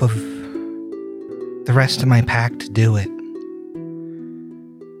help of the rest of my pack to do it.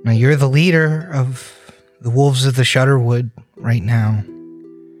 Now, you're the leader of the Wolves of the Shudderwood right now.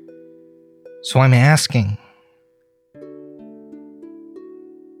 So I'm asking,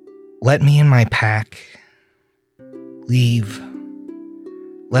 let me and my pack leave.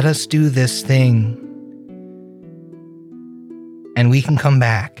 Let us do this thing, and we can come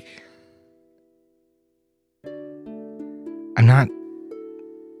back.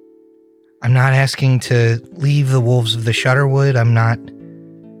 I'm not asking to leave the Wolves of the Shudderwood. I'm not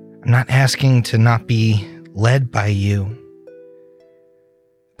asking to not be led by you.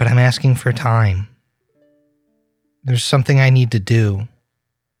 But I'm asking for time. There's something I need to do.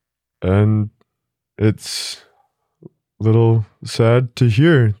 And it's a little sad to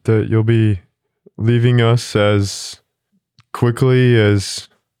hear that you'll be leaving us as quickly as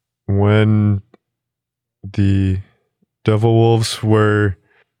when the Devil Wolves were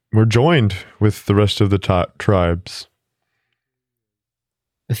joined with the rest of the tribes.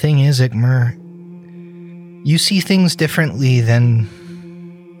 The thing is, Ikmer, you see things differently than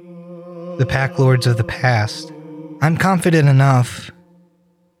the Pack Lords of the past. I'm confident enough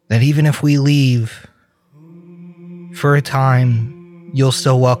that even if we leave for a time, you'll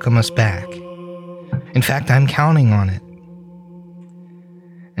still welcome us back. In fact, I'm counting on it.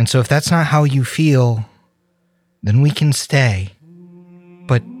 And so if that's not how you feel, then we can stay.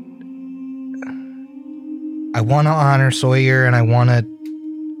 But I want to honor Sawyer, and I want to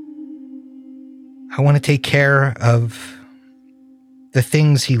take care of the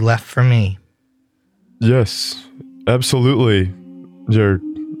things he left for me. Yes, absolutely. You're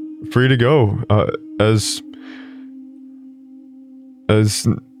free to go as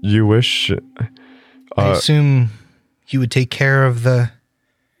you wish. I assume you would take care of the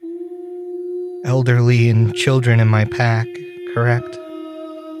elderly and children in my pack, correct?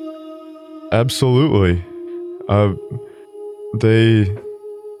 Absolutely. They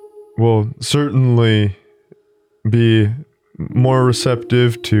will certainly be more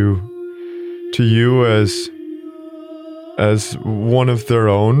receptive to you as one of their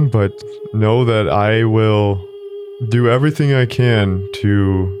own, but know that I will do everything I can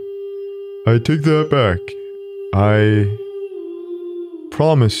to... I take that back. I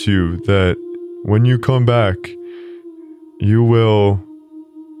promise you that when you come back, you will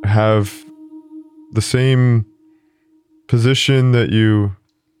have the same position that you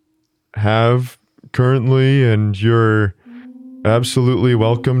have currently, and you're absolutely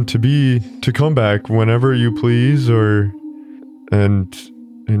welcome to come back whenever you please, and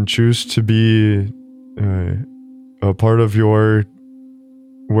choose to be a part of your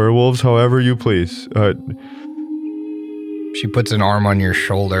werewolves however you please. She puts an arm on your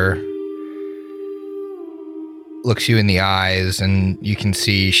shoulder, looks you in the eyes, and you can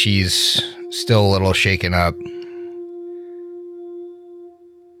see she's still a little shaken up.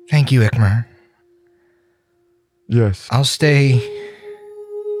 Thank you, Ikmer. Yes. I'll stay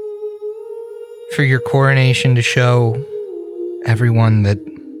for your coronation to show everyone that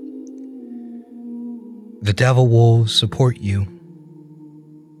the Devil Wolves support you.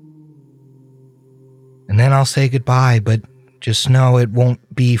 And then I'll say goodbye, but just know it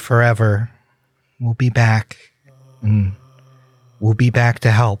won't be forever. We'll be back. And we'll be back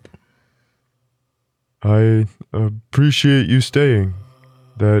to help. I appreciate you staying.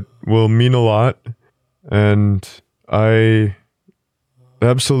 That will mean a lot. And I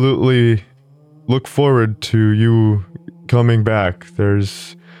absolutely look forward to you coming back.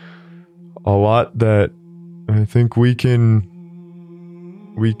 There's a lot that I think we can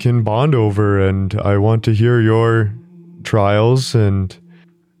bond over, and I want to hear your trials and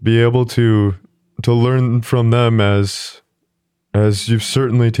be able to learn from them as you've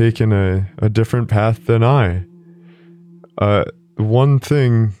certainly taken a different path than I. One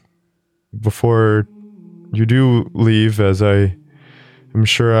thing before you do leave, as I am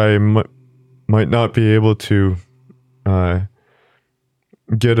sure I might not be able to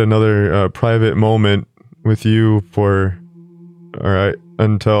get another private moment with you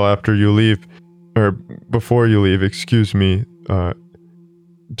until after you leave, or before you leave, excuse me.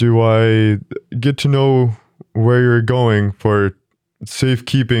 Do I get to know where you're going for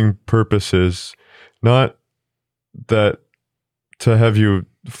safekeeping purposes? Not that to have you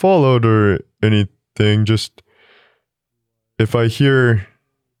followed or anything, just if I hear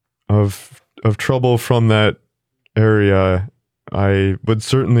of trouble from that area, I would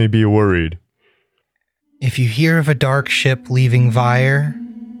certainly be worried. If you hear of a dark ship leaving Vyre,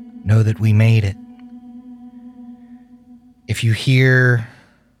 know that we made it. If you hear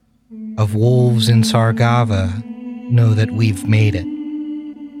of wolves in Sargava, know that we've made it.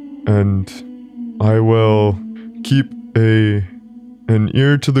 And I will keep an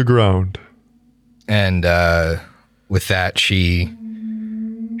ear to the ground. And with that, she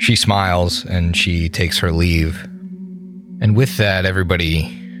smiles and she takes her leave. And with that,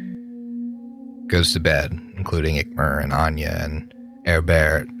 everybody goes to bed, including Ikmer and Anya and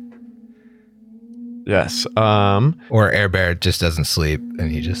Herbert. Yes. Or Herbert just doesn't sleep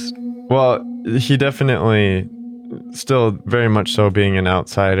and he just... Well, he definitely, still very much so being an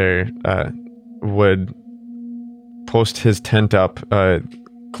outsider, would post his tent up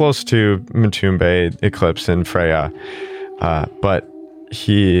close to Matumbe, Eclipse, and Freya. But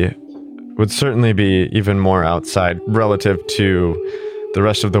he would certainly be even more outside relative to the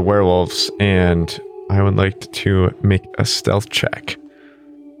rest of the werewolves, and I would like to make a stealth check.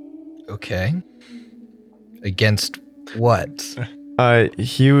 Okay. Against what?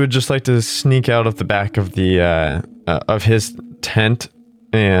 He would just like to sneak out of the back of the of his tent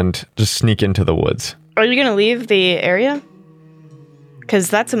and just sneak into the woods. Are you going to leave the area? Because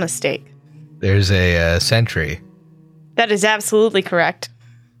that's a mistake. There's a sentry. That is absolutely correct.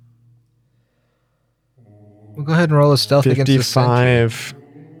 We'll go ahead and roll a stealth against the sentry. 55.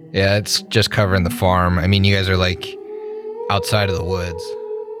 Yeah, it's just covering the farm. I mean, you guys are like outside of the woods.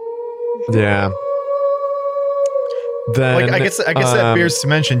 Yeah. Then, Like I guess that bears to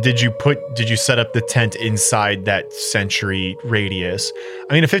mention. Did you set up the tent inside that sentry radius?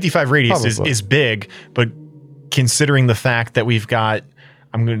 I mean, a 55 radius is big, but considering the fact that we've got,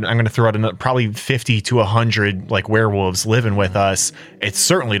 I'm gonna throw out probably 50 to 100 like werewolves living with us. It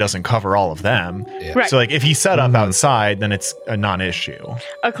certainly doesn't cover all of them. Yeah. Right. So like if he set up outside, then it's a non-issue.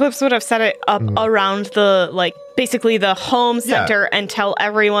 Eclipse would have set it up around the, like, basically the home center and tell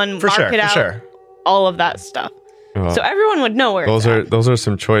everyone, mark it out, all of that stuff. well, So everyone would know where it's at. those are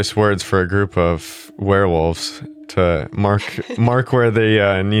some choice words for a group of werewolves to mark where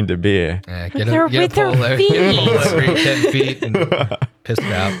they need to be. Yeah, get their a pole there. feet. Get a pole every 10 feet and piss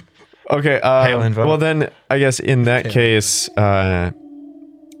it out. Okay. Well, then I guess in that case,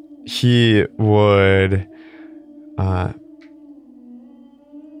 he would.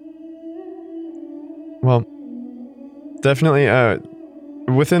 Well, definitely.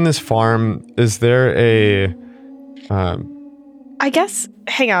 Within this farm, is there a? I guess,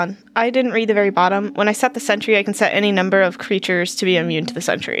 hang on. I didn't read the very bottom. When I set the sentry, I can set any number of creatures to be immune to the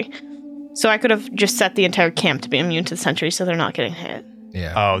sentry. So I could have just set the entire camp to be immune to the sentry so they're not getting hit.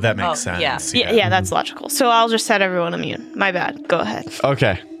 Yeah. Oh, that makes sense. Yeah, yeah, that's logical. So I'll just set everyone immune. My bad. Go ahead.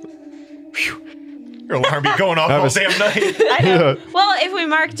 Okay. Your alarm be going off all damn night. I know. Well, if we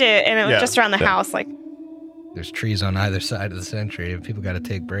marked it and it was Yeah. just around the house, like, There's trees on either side of the sentry and people got to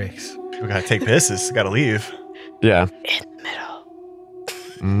take breaks. We gotta take pisses. Gotta leave. Yeah.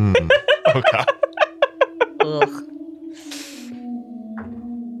 in the middle. Oh god. Ugh.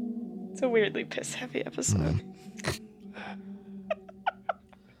 It's a weirdly piss-heavy episode.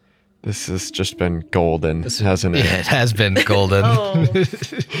 This has just been golden, hasn't it? Yeah, it has been golden. Oh, All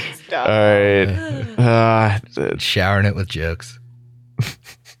stop. right. Showering it with jokes.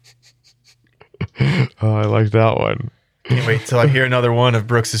 Oh, I like that one. Can't wait till I hear another one of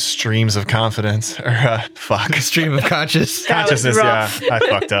Brooks's streams of confidence. Or Stream of conscious. consciousness. Yeah, rough. I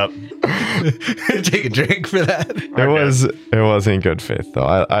fucked up. Take a drink for that. It was in good faith though.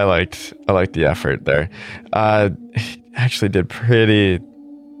 I liked the effort there. Actually did pretty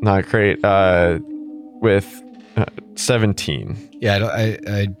not great with 17. Yeah,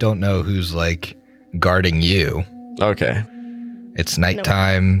 I don't know who's like guarding you. Okay. It's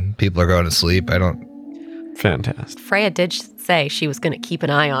nighttime. People are going to sleep. I don't. Fantastic. Freya did say she was going to keep an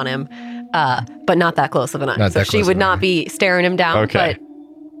eye on him, but not that close of an eye. Not So that she close would of an eye. not be staring him down. Okay.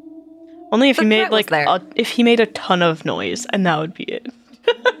 But Only if The he made threat was like there. if he made a ton of noise, and that would be it.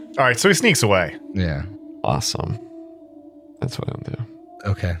 All right, so he sneaks away. Yeah. Awesome. That's what I'll do.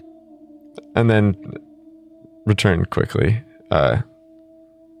 Okay. And then return quickly.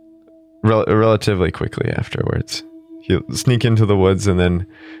 Relatively quickly afterwards. He'll sneak into the woods and then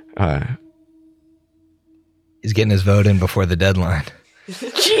He's getting his vote in before the deadline.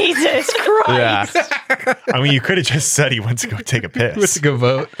 Jesus Christ! yeah. I mean, you could have just said he went to go take a piss. go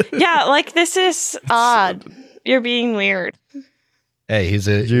vote. Yeah, like this is odd. You're being weird. Hey, he's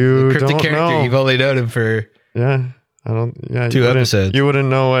a You cryptic don't character. know. You've only known him for. Yeah. I don't yeah. 2 you wouldn't- episodes. You wouldn't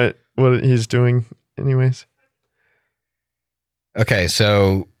know what he's doing anyways. Okay,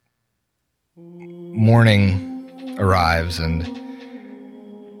 so morning arrives and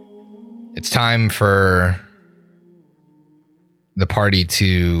it's time for the party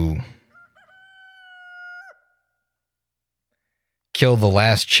to kill the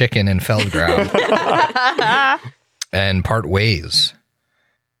last chicken in Feldgrau and part ways.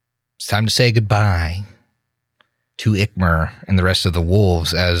 It's time to say goodbye to Ikmer and the rest of the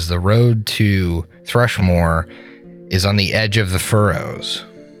wolves as the road to Thrushmore is on the edge of the furrows,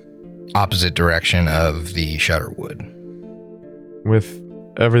 opposite direction of the Shutterwood. With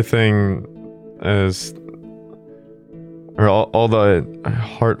everything all the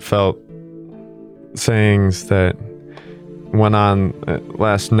heartfelt sayings that went on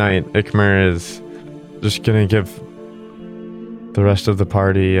last night, Ikmer is just gonna give the rest of the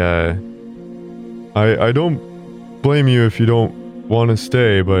party I don't blame you if you don't want to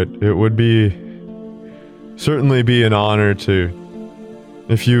stay, but it would certainly be an honor to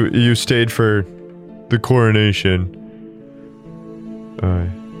if you stayed for the coronation.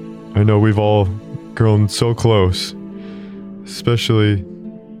 I know we've all grown so close, especially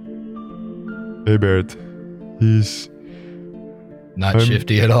Abert. He's Not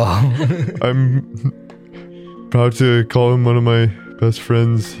shifty at all. I'm proud to call him one of my best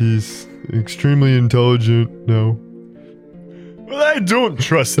friends. He's extremely intelligent now. Well, I don't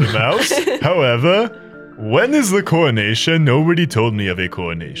trust the mouse. However, when is the coronation? Nobody told me of a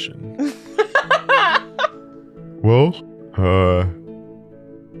coronation. Well,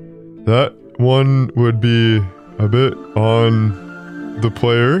 that one would be a bit on the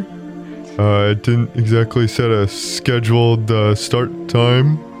player. I didn't exactly set a scheduled start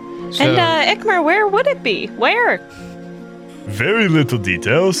time. So, And Ikmer, where would it be? Where? Very little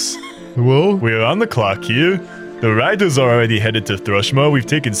details. Well, We're on the clock here. The riders are already headed to Thrushmore. We've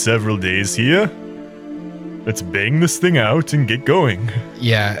taken several days here. Let's bang this thing out and get going.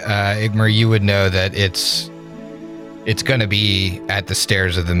 yeah, Igmar, you would know that it's going to be at the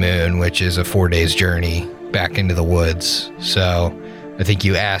Stairs of the Moon, which is a 4 days journey back into the woods. So I think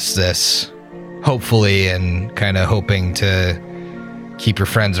you asked this hopefully and kind of hoping to keep your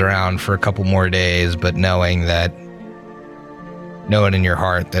friends around for a couple more days, but knowing in your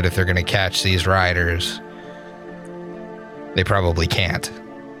heart that if they're going to catch these riders, they probably can't.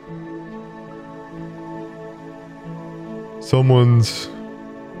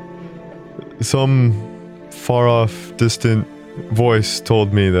 Some far off, distant voice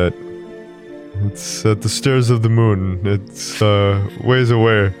told me that it's at the Stairs of the Moon. It's ways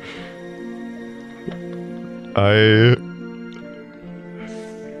away. I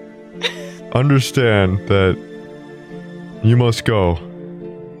understand that you must go.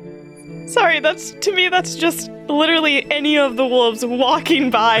 Sorry, that's just literally any of the wolves walking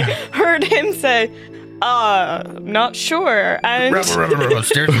by heard him say, not sure. And Stairs of the Moon.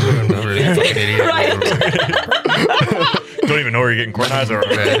 Don't even know where you're getting cornized or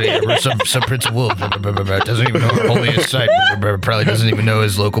Some Prince of Wolves doesn't even know our holiest site. Probably doesn't even know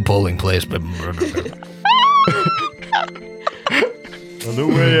his local polling place. But Well, the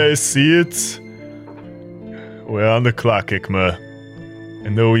way I see it, we're on the clock, Ikma.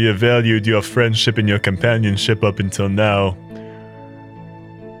 And though we have valued your friendship and your companionship up until now,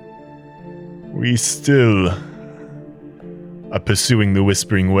 we still are pursuing the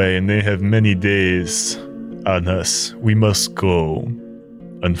Whispering Way, and they have many days on us. We must go.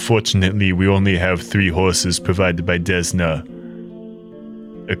 Unfortunately, we only have 3 horses provided by Desna.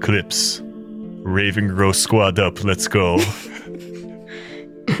 Eclipse. Raven Grow squad up, let's go.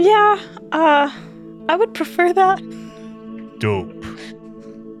 Yeah, I would prefer that. Dope.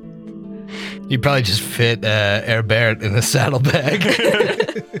 You probably just fit Herbert in the saddlebag.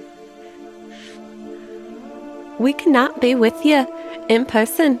 We cannot be with you in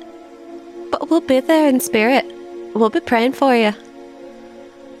person, but we'll be there in spirit. We'll be praying for you.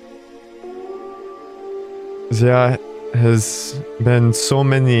 There has been so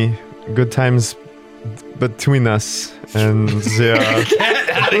many good times between us, and yeah.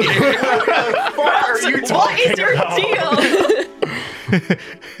 What is your deal?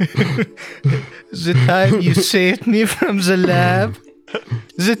 The time you saved me from the lab.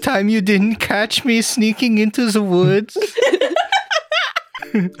 The time you didn't catch me sneaking into the woods.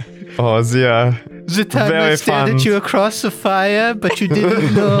 Oh, yeah. The time Very I stared fun. at you across the fire, but you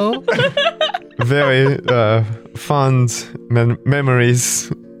didn't know. Very fond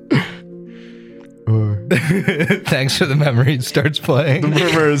memories. Thanks for the memory. It starts playing. The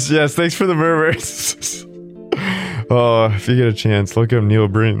murmurs, yes. Thanks for the murmurs. Oh, if you get a chance, look up Neil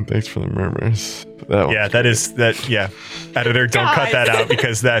Breen. Thanks for the murmurs. Yeah, that is that. Yeah, editor, don't cut that out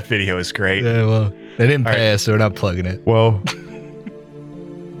because that video is great. Yeah, well, they didn't pay us, so we're not plugging it. Well,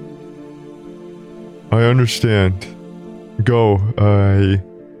 I understand. Go. I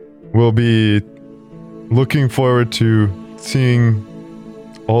will be looking forward to seeing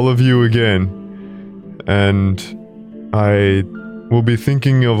all of you again, and I will be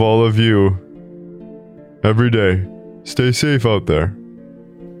thinking of all of you every day. Stay safe out there.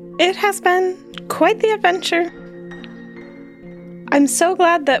 It has been quite the adventure. I'm so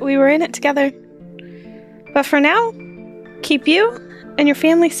glad that we were in it together. But for now, keep you and your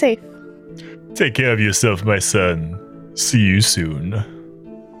family safe. Take care of yourself, my son. See you soon.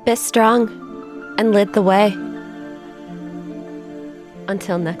 Be strong and lead the way.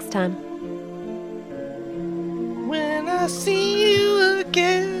 Until next time. When I see you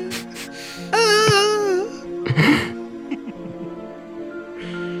again.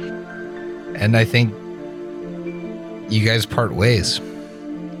 And I think you guys part ways.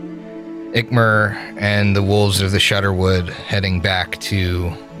 Ikmer and the wolves of the Shudderwood heading back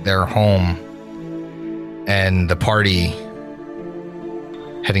to their home, and the party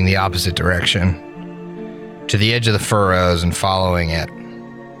heading the opposite direction to the edge of the furrows and following it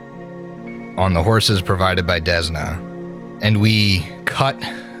on the horses provided by Desna. And we cut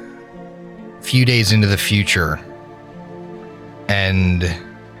a few days into the future, and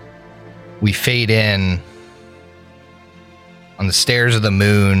we fade in on the stairs of the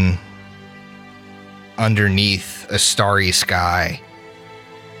moon underneath a starry sky.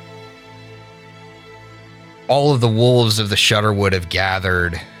 All of the wolves of the Shudderwood have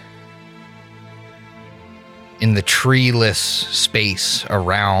gathered in the treeless space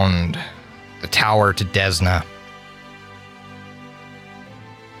around the tower to Desna.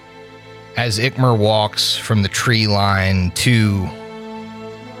 As Ikmer walks from the tree line to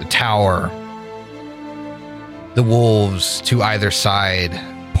the tower, the wolves to either side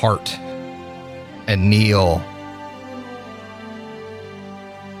part and kneel.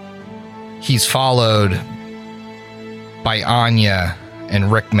 He's followed by Anya and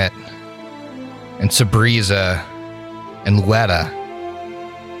Rickmet and Sabriza and Luetta.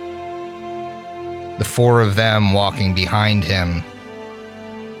 The 4 of them walking behind him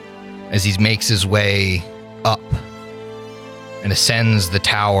as he makes his way up and ascends the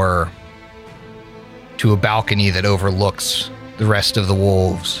tower to a balcony that overlooks the rest of the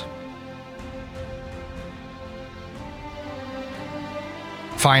wolves.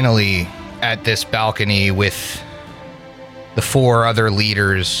 Finally, at this balcony with the 4 other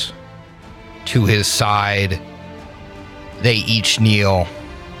leaders to his side, they each kneel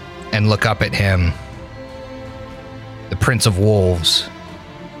and look up at him. The Prince of Wolves.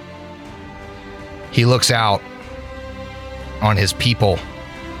 He looks out on his people.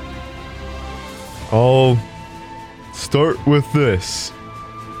 I'll start with this.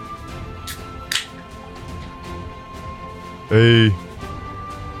 A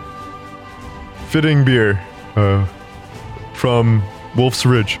fitting beer from Wolf's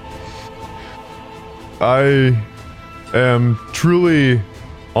Ridge. I am truly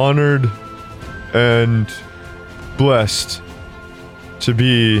honored and blessed to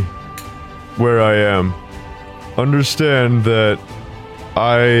be where I am. Understand that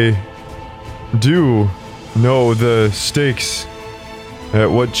I do know the stakes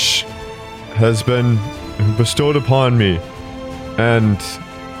at which has been bestowed upon me, and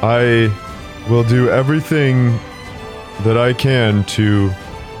I will do everything that I can to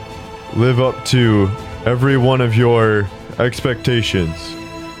live up to every one of your expectations.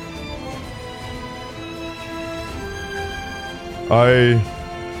 I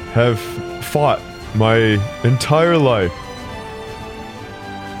have fought my entire life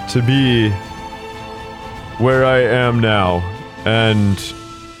to be where I am now, and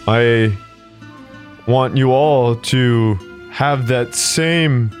I want you all to have that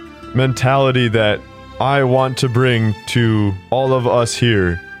same mentality that I want to bring to all of us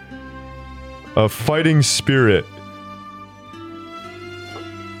here. A fighting spirit.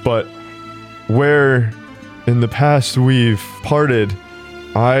 But where in the past we've parted,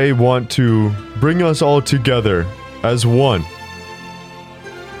 I want to bring us all together as one.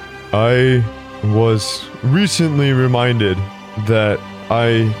 I was recently reminded that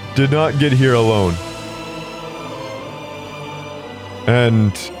I did not get here alone.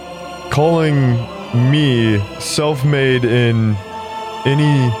 And calling me self-made in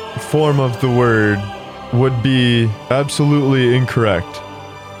any form of the word would be absolutely incorrect.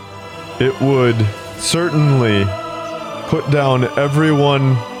 It would certainly put down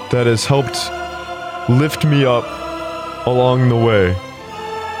everyone that has helped lift me up along the way.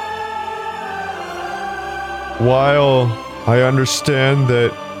 While I understand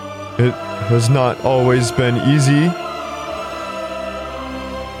that it has not always been easy,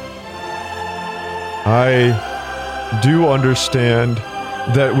 I do understand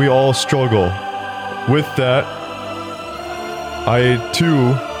that we all struggle. With that, I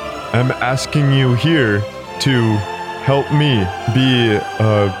too am asking you here to help me be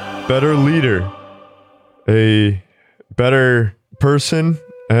a better leader, a better person,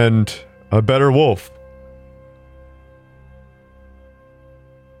 and a better wolf.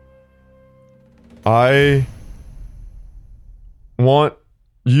 I want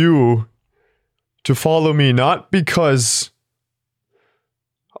you to follow me not because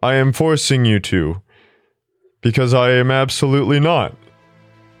I am forcing you to, because I am absolutely not.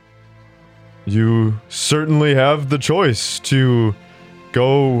 You certainly have the choice to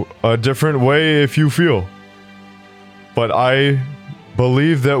go a different way if you feel. But I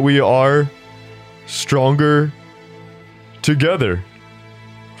believe that we are stronger together.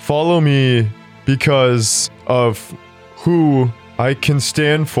 Follow me because of who I can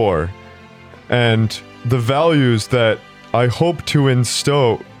stand for and the values that I hope to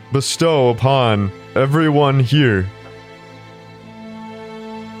bestow upon everyone here.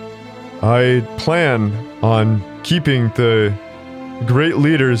 I plan on keeping the great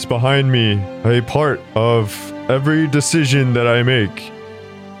leaders behind me a part of every decision that I make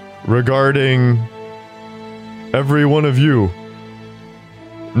regarding every one of you.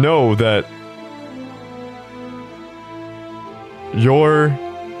 Know that your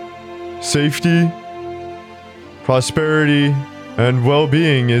safety, prosperity, and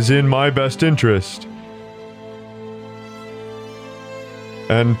well-being is in my best interest.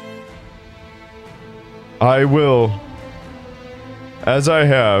 And I will, as I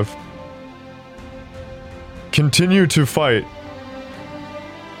have, continue to fight.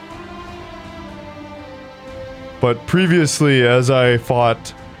 But previously, as I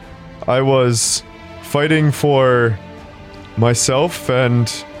fought, I was fighting for myself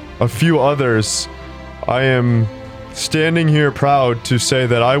and a few others. I am standing here proud to say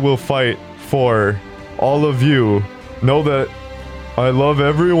that I will fight for all of you. Know that I love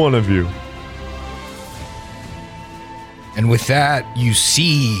every one of you. And with that, you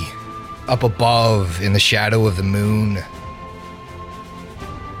see up above in the shadow of the moon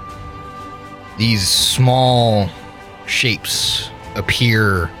these small shapes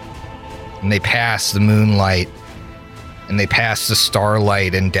appear, and they pass the moonlight and they pass the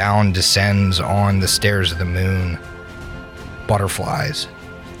starlight, and down descends on the stairs of the moon butterflies.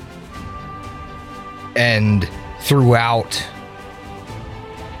 And throughout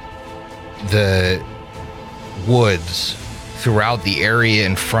the woods, throughout the area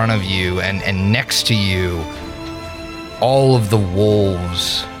in front of you and next to you, all of the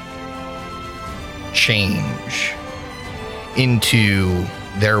wolves change into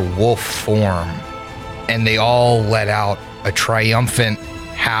their wolf form, and they all let out a triumphant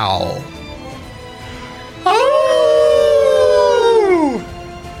howl.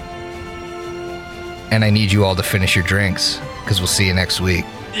 And I need you all to finish your drinks, because we'll see you next week.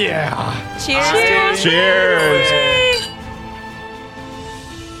 Yeah. Cheers. Cheers.